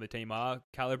thoughts on the team are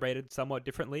calibrated somewhat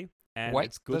differently, and Wait,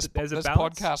 it's good that there's a this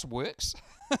balance. podcast works.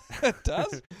 It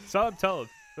does. So I'm told.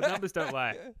 The numbers don't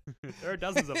lie. There are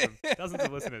dozens of them, dozens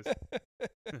of listeners.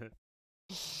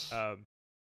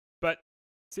 But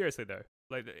seriously though,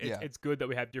 like, it's good that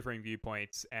we have differing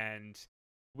viewpoints and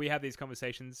we have these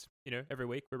conversations. Every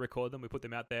week we record them, we put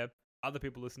them out there. Other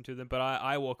people listen to them, but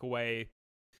I walk away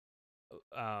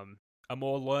a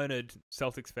more learned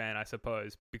Celtics fan, I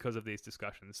suppose, because of these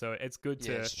discussions. So it's good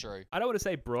to. Yeah, it's true. I don't want to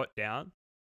say brought down,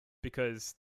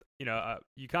 because you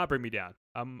can't bring me down.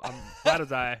 I'm glad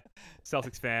as I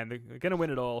Celtics fan. They're gonna win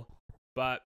it all,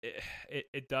 but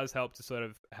it does help to sort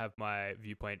of have my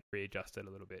viewpoint readjusted a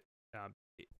little bit,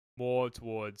 more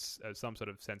towards some sort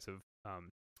of sense of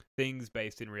things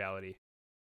based in reality.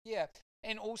 Yeah,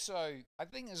 and also I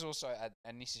think there's also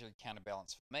a necessary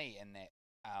counterbalance for me in that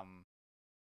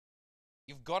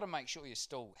you've got to make sure you're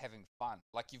still having fun.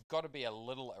 Like, you've got to be a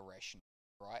little irrational,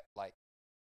 right? Like,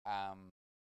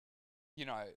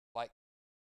 like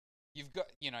you've got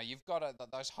to,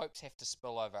 those hopes have to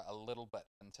spill over a little bit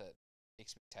into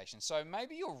expectations. So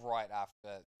maybe you're right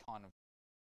after kind of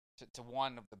to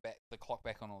wind up the clock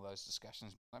back on all those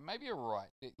discussions. Like, maybe you're right.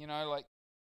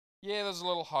 Yeah, there's a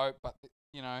little hope, but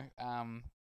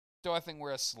do I think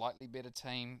we're a slightly better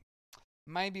team?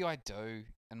 Maybe I do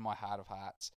in my heart of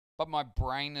hearts, but my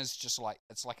brain is just like,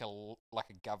 it's like a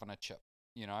governor chip,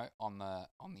 on the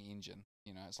engine.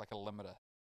 It's like a limiter,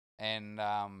 and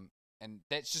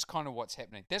that's just kind of what's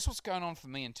happening. That's what's going on for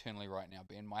me internally right now,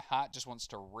 Ben. My heart just wants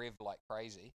to rev like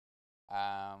crazy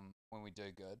when we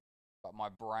do good, but my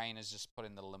brain is just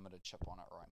putting the limiter chip on it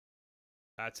right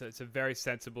now. It's a very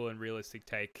sensible and realistic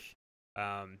take.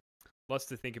 Lots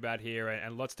to think about here,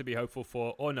 and lots to be hopeful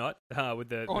for, or not, with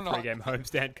the 3-game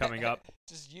homestand coming up.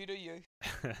 Just you do you.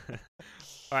 All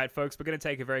right, folks, we're going to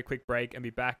take a very quick break and be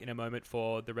back in a moment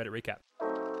for the Reddit recap.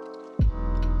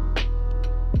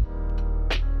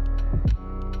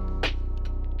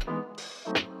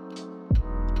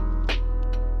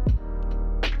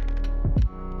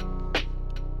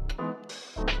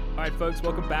 Alright folks,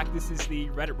 welcome back. This is the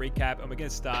Reddit recap, and we're going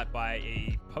to start by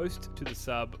a post to the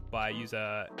sub by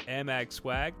user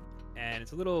AirMagSwag, and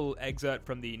it's a little excerpt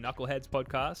from the Knuckleheads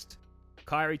podcast.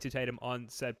 Kyrie to Tatum on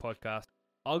said podcast.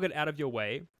 I'll get out of your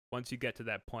way once you get to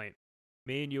that point.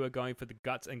 Me and you are going for the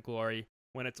guts and glory.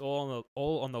 When it's all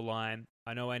on the line,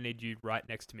 I know I need you right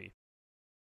next to me.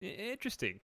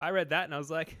 Interesting. I read that and I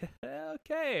was like,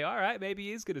 okay, alright, maybe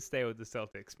he is going to stay with the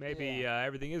Celtics. Maybe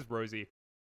everything is rosy.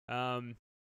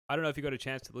 I don't know if you got a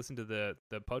chance to listen to the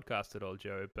podcast at all,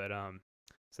 Joe, but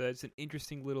so it's an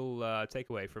interesting little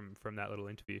takeaway from that little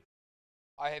interview.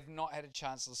 I have not had a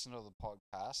chance to listen to the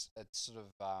podcast. It's sort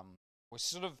of we're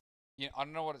sort of, I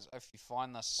don't know what it's, if you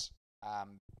find this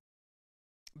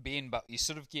Ben, but you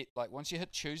sort of get, like, once you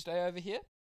hit Tuesday over here,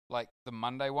 like the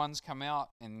Monday ones come out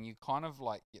and you kind of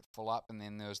like get full up, and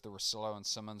then there's the Russillo and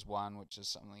Simmons one, which is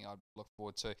something I'd look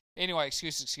forward to. Anyway,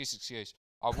 excuse.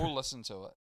 I will listen to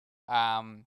it.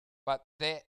 But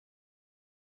that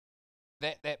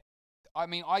I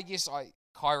mean, I guess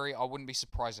Kyrie, I wouldn't be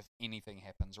surprised if anything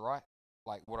happens, right?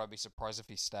 Like, would I be surprised if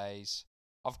he stays?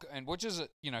 And which is,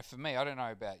 for me, I don't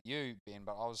know about you, Ben,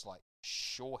 but I was like,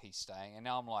 sure he's staying, and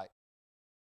now I'm like,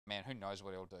 man, who knows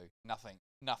what he'll do? Nothing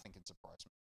can surprise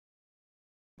me.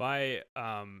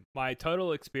 My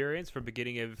total experience from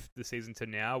beginning of the season to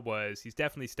now was he's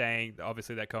definitely staying.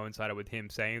 Obviously, that coincided with him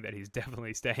saying that he's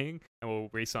definitely staying and will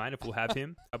re-sign if we'll have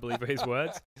him. I believe are his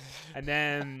words. And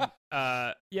then,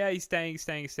 he's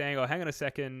staying. Oh, hang on a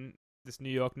second. This New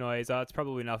York noise. Oh, it's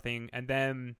probably nothing. And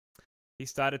then he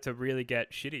started to really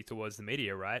get shitty towards the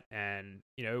media, right? And,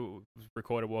 was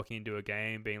recorded walking into a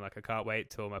game being like, I can't wait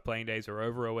till my playing days are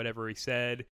over or whatever he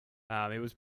said. It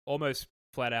was almost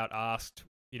flat out asked,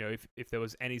 if there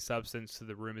was any substance to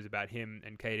the rumors about him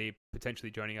and KD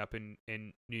potentially joining up in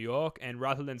New York. And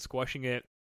rather than squashing it,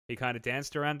 he kind of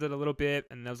danced around it a little bit.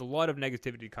 And there was a lot of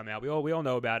negativity to come out. We all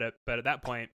know about it. But at that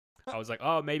point, I was like,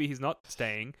 oh, maybe he's not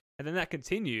staying. And then that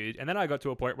continued. And then I got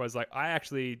to a point where I was like, I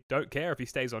actually don't care if he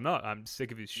stays or not. I'm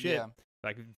sick of his shit. Yeah.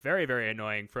 Like, very, very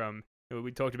annoying from what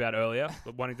we talked about earlier,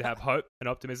 wanting to have hope and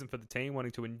optimism for the team,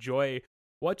 wanting to enjoy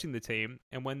watching the team.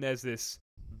 And when there's this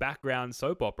background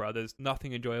soap opera, there's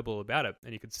nothing enjoyable about it.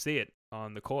 And you could see it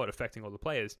on the court affecting all the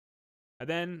players. And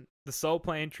then the Seoul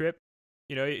plane trip,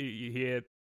 you hear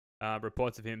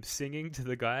reports of him singing to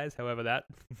the guys, however that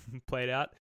played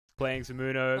out, playing some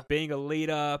Uno, being a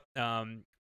leader,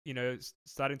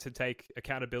 starting to take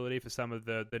accountability for some of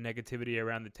the negativity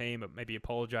around the team, but maybe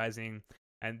apologizing,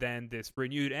 and then this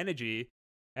renewed energy.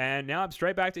 And now I'm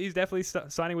straight back to he's definitely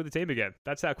signing with the team again.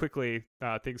 That's how quickly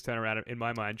things turn around in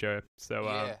my mind, Joe.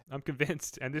 So I'm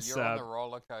convinced. And this you're on the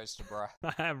roller coaster, bro.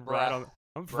 I'm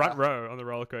I'm front row on the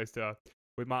roller coaster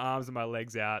with my arms and my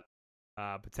legs out,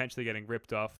 potentially getting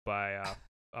ripped off by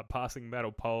a passing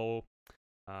metal pole.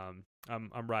 I'm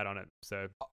right on it. So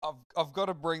I've got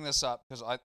to bring this up because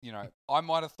I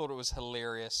might have thought it was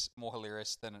more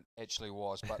hilarious than it actually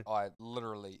was, but I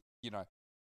literally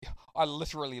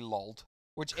lolled,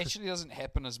 which actually doesn't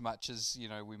happen as much as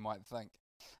we might think.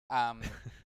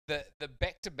 The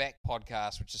back-to-back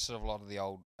podcast, which is sort of a lot of the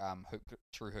old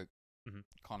True Hoop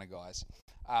kind of guys,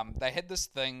 they had this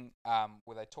thing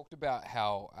where they talked about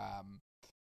how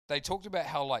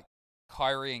like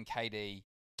Kyrie and KD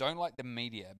don't like the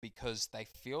media because they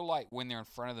feel like when they're in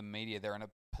front of the media, they're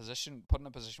put in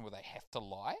a position where they have to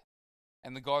lie.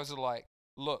 And the guys are like,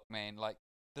 look, man, like,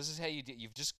 this is how you do.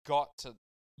 You've just got to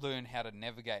learn how to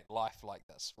navigate life like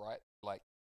this, right? Like,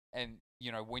 and,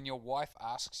 when your wife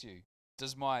asks you, do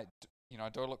I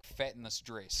look fat in this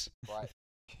dress, right?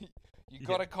 You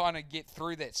got to kind of get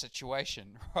through that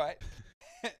situation, right?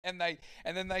 and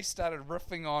then they started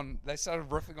riffing on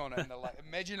it, and they're like,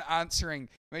 imagine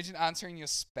answering your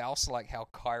spouse like how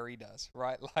Kyrie does,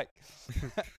 right? Like,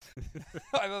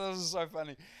 I thought this was so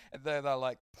funny. And they're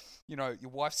like, your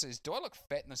wife says, do I look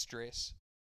fat in this dress?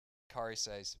 Kyrie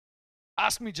says,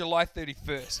 ask me July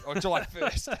 31st or July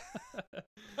 1st.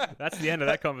 That's the end of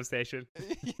that conversation.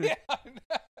 Yeah.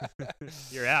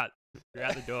 You're out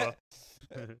the door.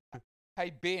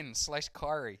 Hey, Ben /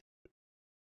 Kyrie.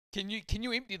 Can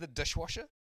you empty the dishwasher?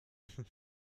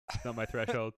 Not my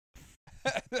threshold.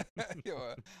 I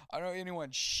don't know anyone.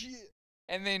 Shit.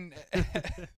 And then,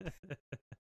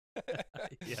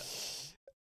 yeah.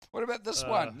 What about this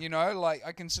one? Like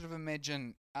I can sort of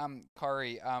imagine,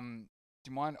 Kyrie. Do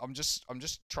you mind? I'm just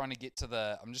trying to get to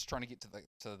the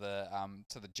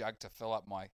jug to fill up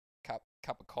my cup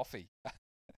of coffee.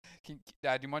 Do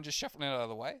you mind just shuffling it out of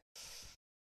the way?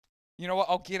 You know what?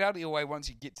 I'll get out of your way once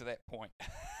you get to that point.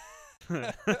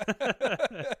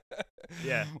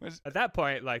 Yeah. At that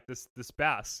point, like the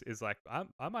spouse is like,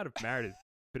 I might have married a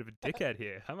bit of a dickhead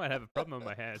here. I might have a problem on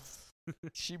my hands.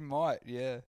 She might,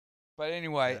 yeah. But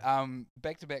anyway,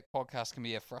 back-to-back podcasts can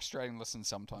be a frustrating listen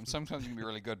sometimes. Sometimes it can be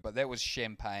really good, but that was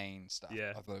champagne stuff.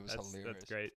 Yeah, I thought it was hilarious. That's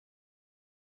great.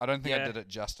 I don't think I did it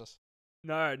justice.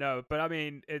 No, but I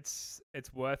mean, it's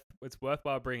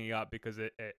worthwhile bringing up because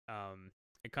it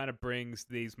kind of brings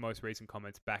these most recent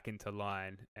comments back into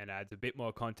line and adds a bit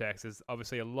more context. There's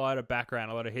obviously a lot of background,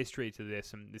 a lot of history to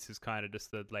this, and this is kind of just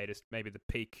the latest, maybe the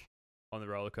peak on the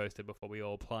roller coaster before we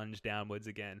all plunge downwards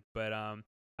again. But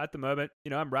at the moment,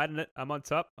 I'm riding it. I'm on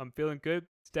top. I'm feeling good.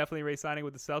 It's definitely re-signing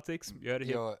with the Celtics. You heard it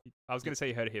here. I was going to say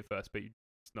you heard it here first, but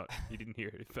it's not. You didn't hear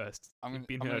it first. I'm going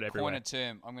to coin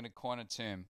a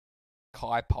term.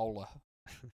 Bipolar.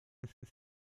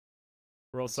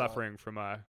 We're all suffering from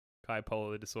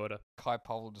bipolar disorder.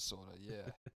 Bipolar disorder,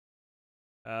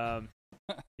 yeah.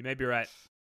 You may be right.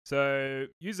 So,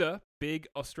 user Big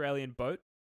Australian Boat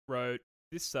wrote,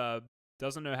 this sub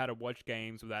doesn't know how to watch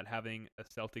games without having a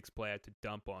Celtics player to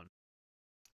dump on.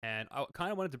 And I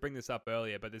kind of wanted to bring this up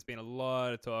earlier, but there's been a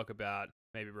lot of talk about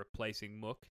maybe replacing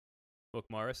Mook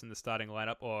Morris in the starting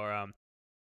lineup, or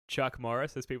Chuck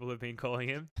Morris, as people have been calling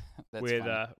him, with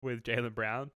Jaylen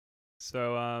Brown.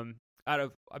 So,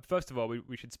 first of all,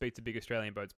 we should speak to Big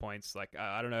Australian Boats points. Like,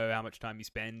 I don't know how much time you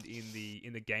spend in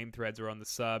the game threads or on the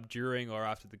sub during or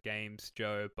after the games,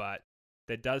 Joe, but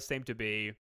there does seem to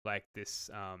be like this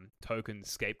token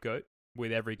scapegoat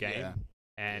with every game, Yeah.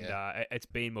 and it's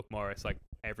been Mook Morris like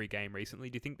every game recently.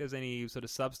 Do you think there's any sort of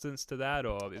substance to that,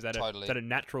 or is that Totally. is that a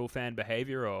natural fan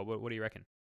behavior, or what do you reckon?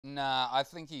 Nah, I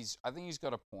think he's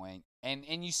got a point, and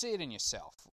you see it in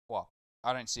yourself. Well,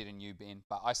 I don't see it in you, Ben,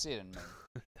 but I see it in me.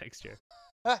 Thanks, Joe.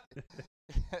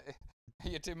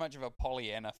 You're too much of a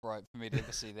Pollyanna for me to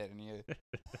ever see that in you.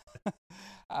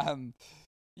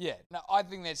 Yeah, no, I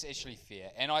think that's actually fair.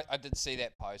 And I did see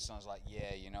that post, and I was like,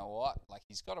 yeah, you know what? Like,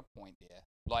 he's got a point there.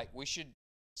 Like, we should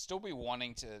still be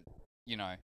wanting to,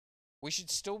 we should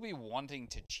still be wanting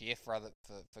to cheer for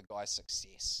guys'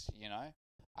 success, yeah.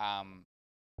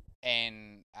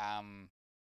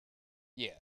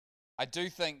 I do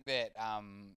think that,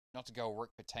 not to go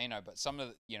Rick Pitino, but some of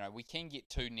the, we can get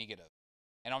too negative.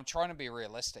 And I'm trying to be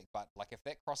realistic, but, like, if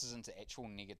that crosses into actual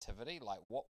negativity, like,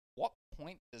 what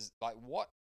point is, like,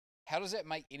 how does that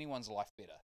make anyone's life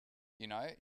better?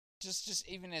 Just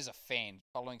even as a fan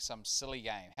following some silly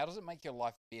game, how does it make your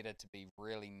life better to be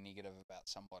really negative about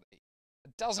somebody?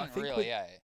 It doesn't really,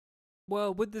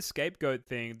 Well, with the scapegoat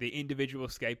thing, the individual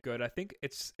scapegoat, I think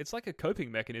it's like a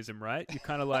coping mechanism, right? You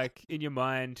kind of like in your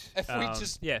mind, if we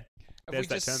just term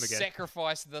again.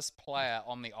 sacrifice this player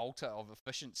on the altar of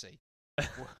efficiency,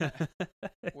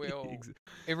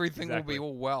 everything will be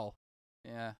all well.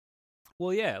 Yeah.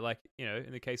 Well, yeah, like,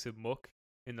 in the case of Mook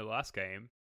in the last game,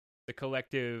 the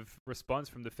collective response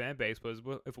from the fan base was,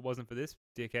 well, if it wasn't for this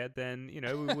dickhead, then, we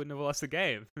wouldn't have lost the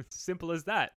game. Simple as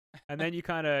that. And then you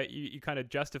kind of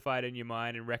justify it in your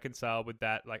mind and reconcile with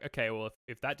that, like, okay, well,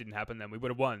 if that didn't happen, then we would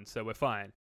have won, so we're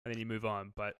fine. And then you move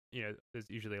on. But, there's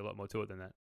usually a lot more to it than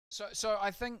that. So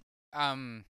I think,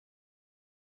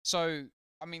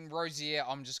 Rozier,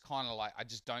 I'm just kind of like, I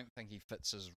just don't think he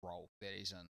fits his role that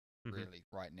he's in, really,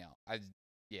 right now. I'm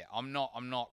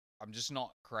just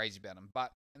not crazy about him.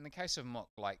 But in the case of Mook,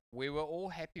 like, we were all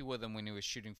happy with him when he was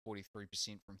shooting 43%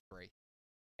 from three.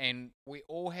 And we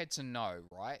all had to know,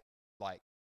 right? Like,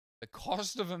 the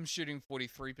cost of him shooting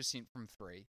 43% from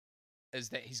three is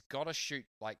that he's got to shoot,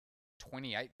 like,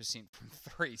 28% from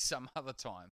three some other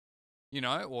time.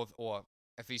 Or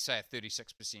if you say a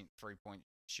 36% three-point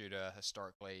shooter,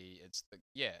 historically, it's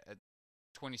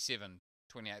 27,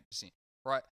 28%.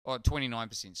 Right? Or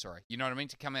 29%, sorry. You know what I mean?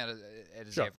 To come out at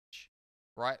his average.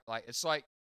 Right? Like, it's like,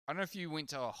 I don't know if you went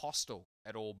to a hostel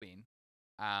at all, Ben,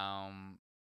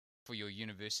 for your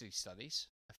university studies,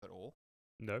 if at all.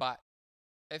 No. But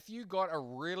if you got a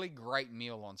really great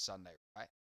meal on Sunday, right?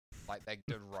 Like they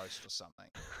did roast or something.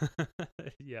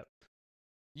 Yep.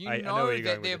 I know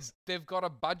that they've got a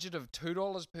budget of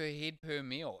 $2 per head per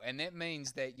meal, and that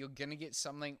means that you're going to get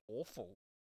something awful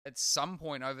at some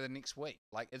point over the next week.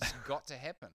 Like, it's got to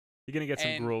happen. You're going to get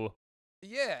some gruel.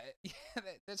 Yeah,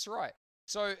 that's right.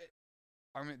 So,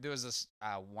 I remember there was this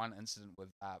one incident with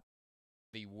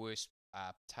the worst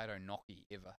potato gnocchi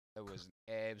ever. It was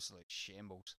an absolute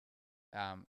shambles.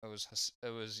 It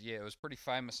was pretty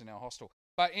famous in our hostel.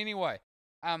 But anyway,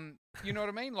 you know what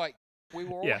I mean? Like, we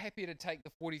were all happy to take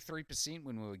the 43%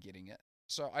 when we were getting it.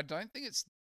 So I don't think it's,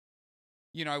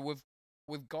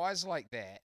 with guys like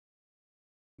that,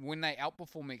 when they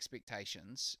outperform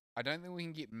expectations, I don't think we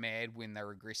can get mad when they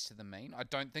regress to the mean. I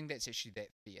don't think that's actually that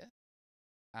fair.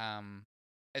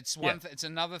 It's it's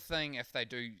another thing if they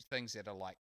do things that are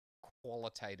like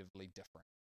qualitatively different.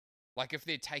 Like if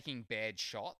they're taking bad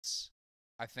shots,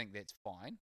 I think that's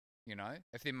fine.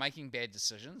 If they're making bad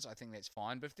decisions, I think that's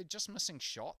fine. But if they're just missing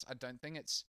shots, I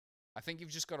think you've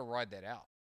just got to ride that out.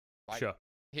 Like, sure.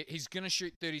 He's going to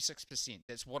shoot 36%.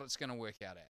 That's what it's going to work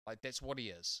out at. Like, that's what he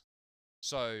is.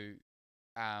 So,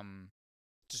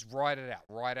 just ride it out.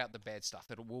 Ride out the bad stuff.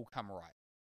 It will come right.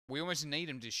 We almost need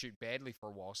him to shoot badly for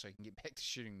a while so he can get back to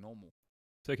shooting normal.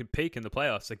 So he can peak in the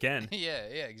playoffs again. Yeah,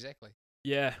 exactly.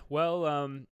 Yeah, well,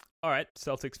 all right,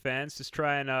 Celtics fans, just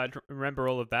try and remember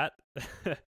all of that.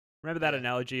 Remember that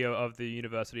analogy of the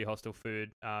university hostel food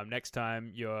next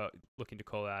time you're looking to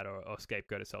call out or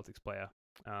scapegoat a Celtics player.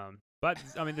 But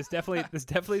I mean, there's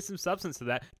definitely some substance to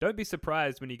that. Don't be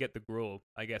surprised when you get the gruel,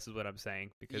 I guess is what I'm saying,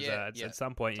 because at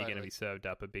some point you're going to be served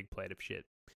up a big plate of shit.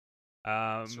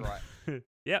 That's right.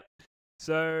 Yep.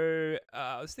 So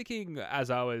I was thinking as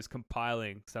I was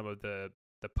compiling some of the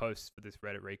posts for this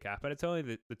Reddit recap, and it's only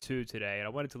the two today, and I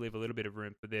wanted to leave a little bit of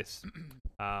room for this.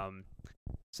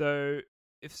 So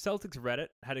if Celtics Reddit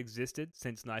had existed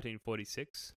since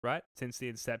 1946, right, since the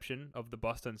inception of the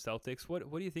Boston Celtics,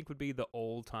 what do you think would be the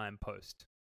all-time post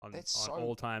on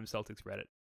all-time Celtics Reddit?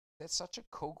 That's such a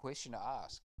cool question to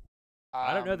ask.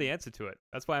 I don't know the answer to it.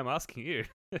 That's why I'm asking you.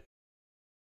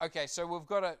 Okay, so we've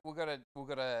got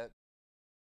to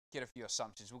get a few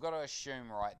assumptions. We've got to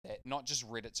assume, right, that not just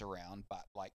Reddit's around, but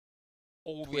like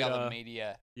all Twitter, the other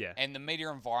media, yeah, and the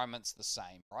media environment's the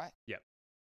same, right? Yep,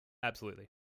 absolutely.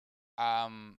 I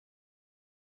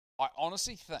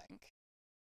honestly think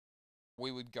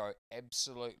we would go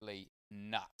absolutely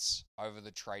nuts over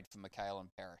the trade for Mikhail and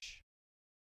Parrish.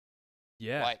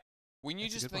 Yeah, like when you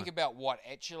that's a just good think one. about what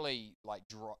actually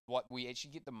what we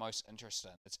actually get the most interest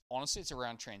in, it's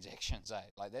around transactions, eh?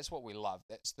 Like that's what we love.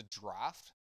 That's the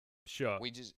draft. Sure. We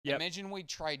just Yep. imagine we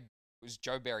trade. It was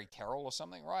Joe Barry Carroll or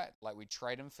something, right? Like we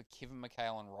trade him for Kevin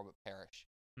McHale and Robert Parrish.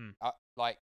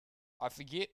 I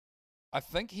forget. I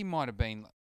think he might have been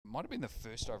the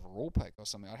first overall pick or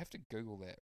something. I'd have to Google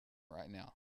that right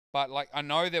now. But like I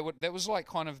know that was like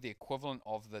kind of the equivalent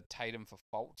of the Tatum for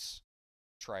Fultz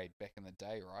trade back in the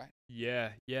day, right?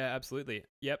 Yeah, absolutely.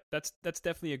 Yep, that's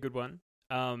definitely a good one.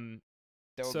 That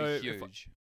would So be huge.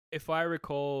 If I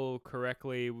recall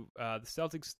correctly, the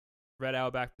Celtics Red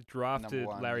Auerbach drafted Number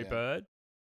one, Larry yeah. Bird,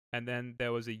 and then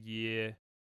there was a year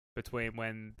between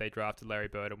when they drafted Larry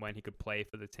Bird and when he could play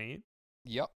for the team.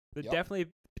 Yep. There'd Yep.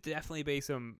 definitely be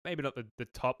some, maybe not the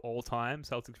top all-time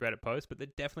Celtics Reddit post, but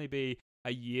there'd definitely be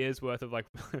a year's worth of like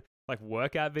like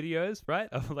workout videos, right?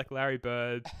 Of like Larry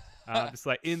Bird, just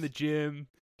like in the gym,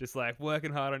 just like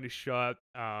working hard on his shot,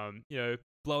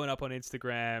 blowing up on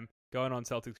Instagram, going on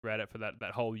Celtics Reddit for that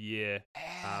whole year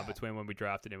between when we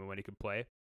drafted him and when he could play.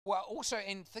 Well, also,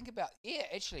 and think about,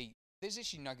 actually, there's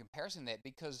actually no comparison there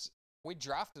because we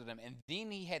drafted him and then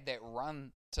he had that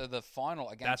run to the final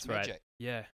against That's right. Magic.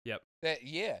 Yeah. Yep.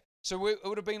 So it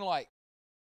would have been like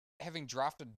having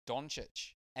drafted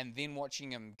Doncic and then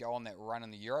watching him go on that run in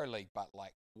the EuroLeague, but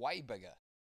like way bigger.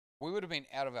 We would have been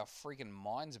out of our freaking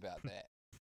minds about that.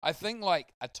 I think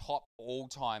like a top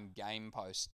all-time game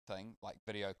post thing, like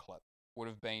video clip, would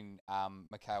have been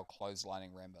Mikhail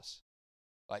clotheslining Rambis.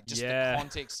 Like just the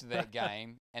context of that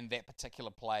game and that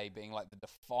particular play being like the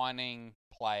defining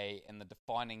play and the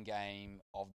defining game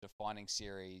of the defining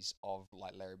series of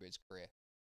like Larry Bird's career.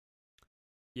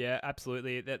 Yeah,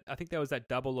 absolutely. I think there was that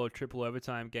double or triple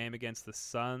overtime game against the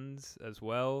Suns as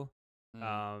well,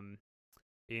 in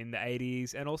the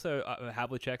 80s, and also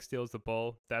Havlicek steals the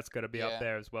ball. That's got to be up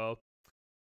there as well.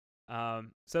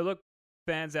 So look,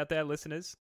 fans out there,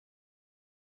 listeners.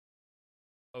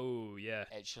 Oh yeah,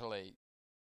 Actually,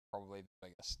 probably the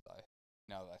biggest though.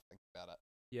 Now that I think about it.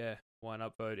 Yeah, one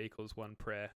upvote equals one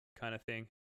prayer kind of thing.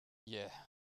 Yeah.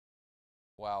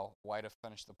 Wow, way to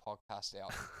finish the podcast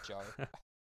out, Joe.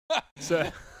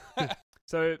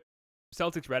 So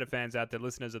Celtics Reddit fans out there,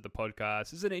 listeners of the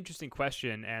podcast, this is an interesting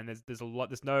question, and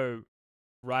there's no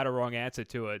right or wrong answer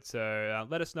to it. So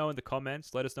let us know in the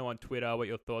comments. Let us know on Twitter what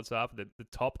your thoughts are for the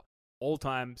top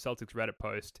all-time Celtics Reddit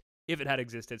post, if it had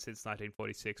existed since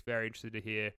 1946. Very interested to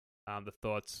hear the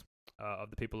thoughts of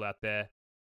the people out there.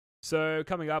 So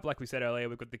coming up, like we said earlier,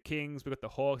 we've got the Kings, we've got the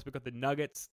Hawks, we've got the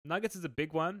Nuggets. Nuggets is a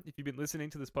big one. If you've been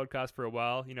listening to this podcast for a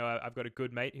while, you know I've got a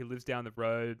good mate who lives down the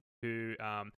road who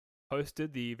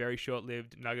hosted the very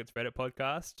short-lived Nuggets Reddit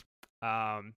podcast.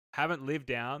 Haven't lived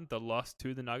down the loss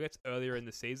to the Nuggets earlier in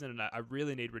the season, and I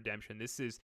really need redemption.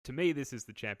 To me, this is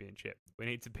the championship. We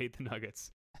need to beat the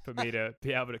Nuggets for me to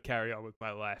be able to carry on with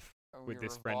my life with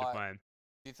this friend of mine.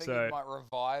 Do you think you might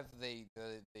revive the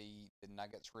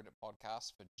Nuggets Reddit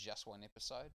podcast for just one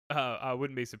episode? I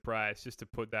wouldn't be surprised just to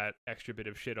put that extra bit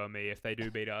of shit on me if they do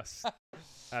beat us.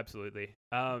 Absolutely.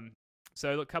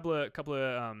 So look,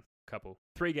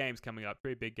 three games coming up,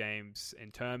 3 big games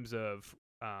in terms of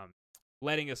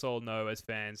letting us all know as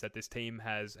fans that this team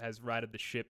has righted the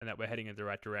ship and that we're heading in the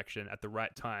right direction at the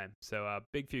right time. So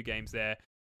big few games there.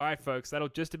 All right, folks, that'll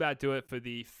just about do it for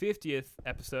the 50th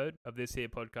episode of this here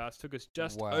podcast. Took us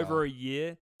just over a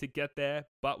year to get there,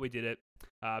 but we did it.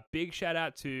 Big shout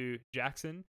out to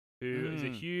Jackson, who is a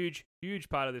huge, huge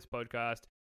part of this podcast.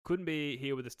 Couldn't be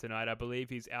here with us tonight. I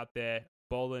believe he's out there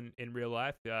bowling in real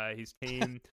life. His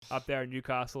team up there in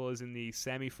Newcastle is in the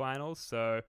semi-finals,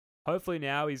 so hopefully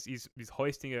now he's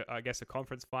hoisting a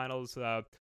conference finals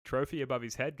trophy above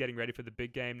his head, getting ready for the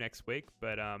big game next week.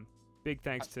 But big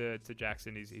thanks to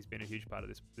Jackson. He's been a huge part of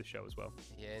this show as well.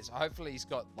 Yes, hopefully he's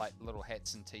got like little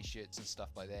hats and t-shirts and stuff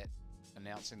like that,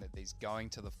 announcing that he's going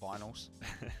to the finals.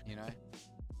 You know,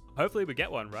 hopefully we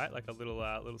get one, right? Like a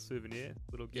little souvenir,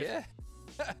 little gift.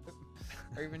 Yeah,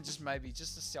 or even just maybe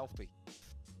just a selfie.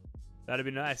 That'd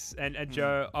be nice. And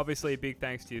Joe, obviously, big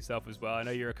thanks to yourself as well. I know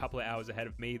you're a couple of hours ahead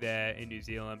of me there in New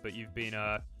Zealand, but you've been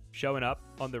showing up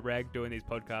on the reg doing these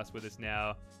podcasts with us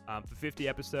now for 50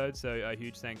 episodes. So a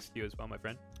huge thanks to you as well, my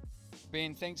friend.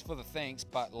 Ben, thanks for the thanks,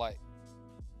 but like,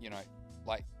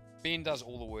 Ben does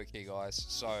all the work here, guys.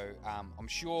 So I'm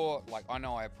sure, I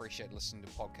know I appreciate listening to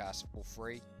podcasts for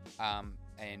free.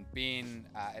 And Ben,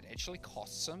 it actually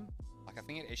costs him. I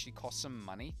think it actually costs him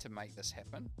money to make this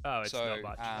happen. Oh, it's not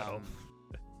much at all.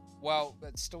 Well,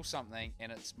 it's still something,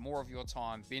 and it's more of your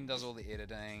time. Ben does all the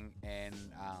editing, and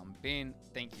Ben,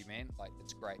 thank you, man.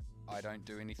 It's great. I don't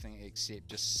do anything except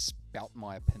just spout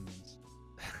my opinions.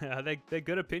 They're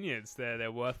good opinions.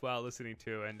 They're worthwhile listening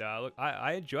to, and look,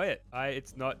 I enjoy it.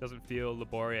 Doesn't feel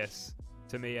laborious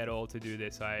to me at all to do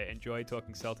this. I enjoy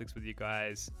talking Celtics with you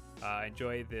guys. I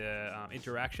enjoy the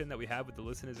interaction that we have with the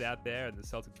listeners out there and the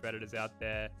Celtics Redditors out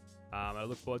there. I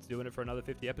look forward to doing it for another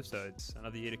 50 episodes,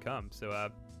 another year to come. So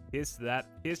here's to that.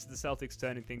 Here's to the Celtics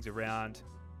turning things around.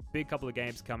 Big couple of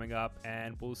games coming up,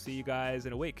 and we'll see you guys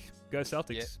in a week. Go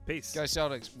Celtics. Yeah. Peace. Go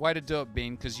Celtics. Way to do it,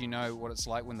 Ben, because you know what it's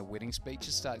like when the wedding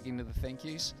speeches start getting to the thank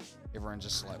yous. Everyone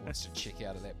just wants to check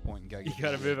out at that point and go get You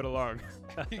got to move it along.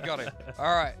 You got it.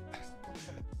 All right.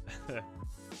 All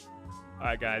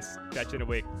right, guys. Catch you in a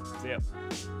week. See ya.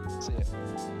 See ya.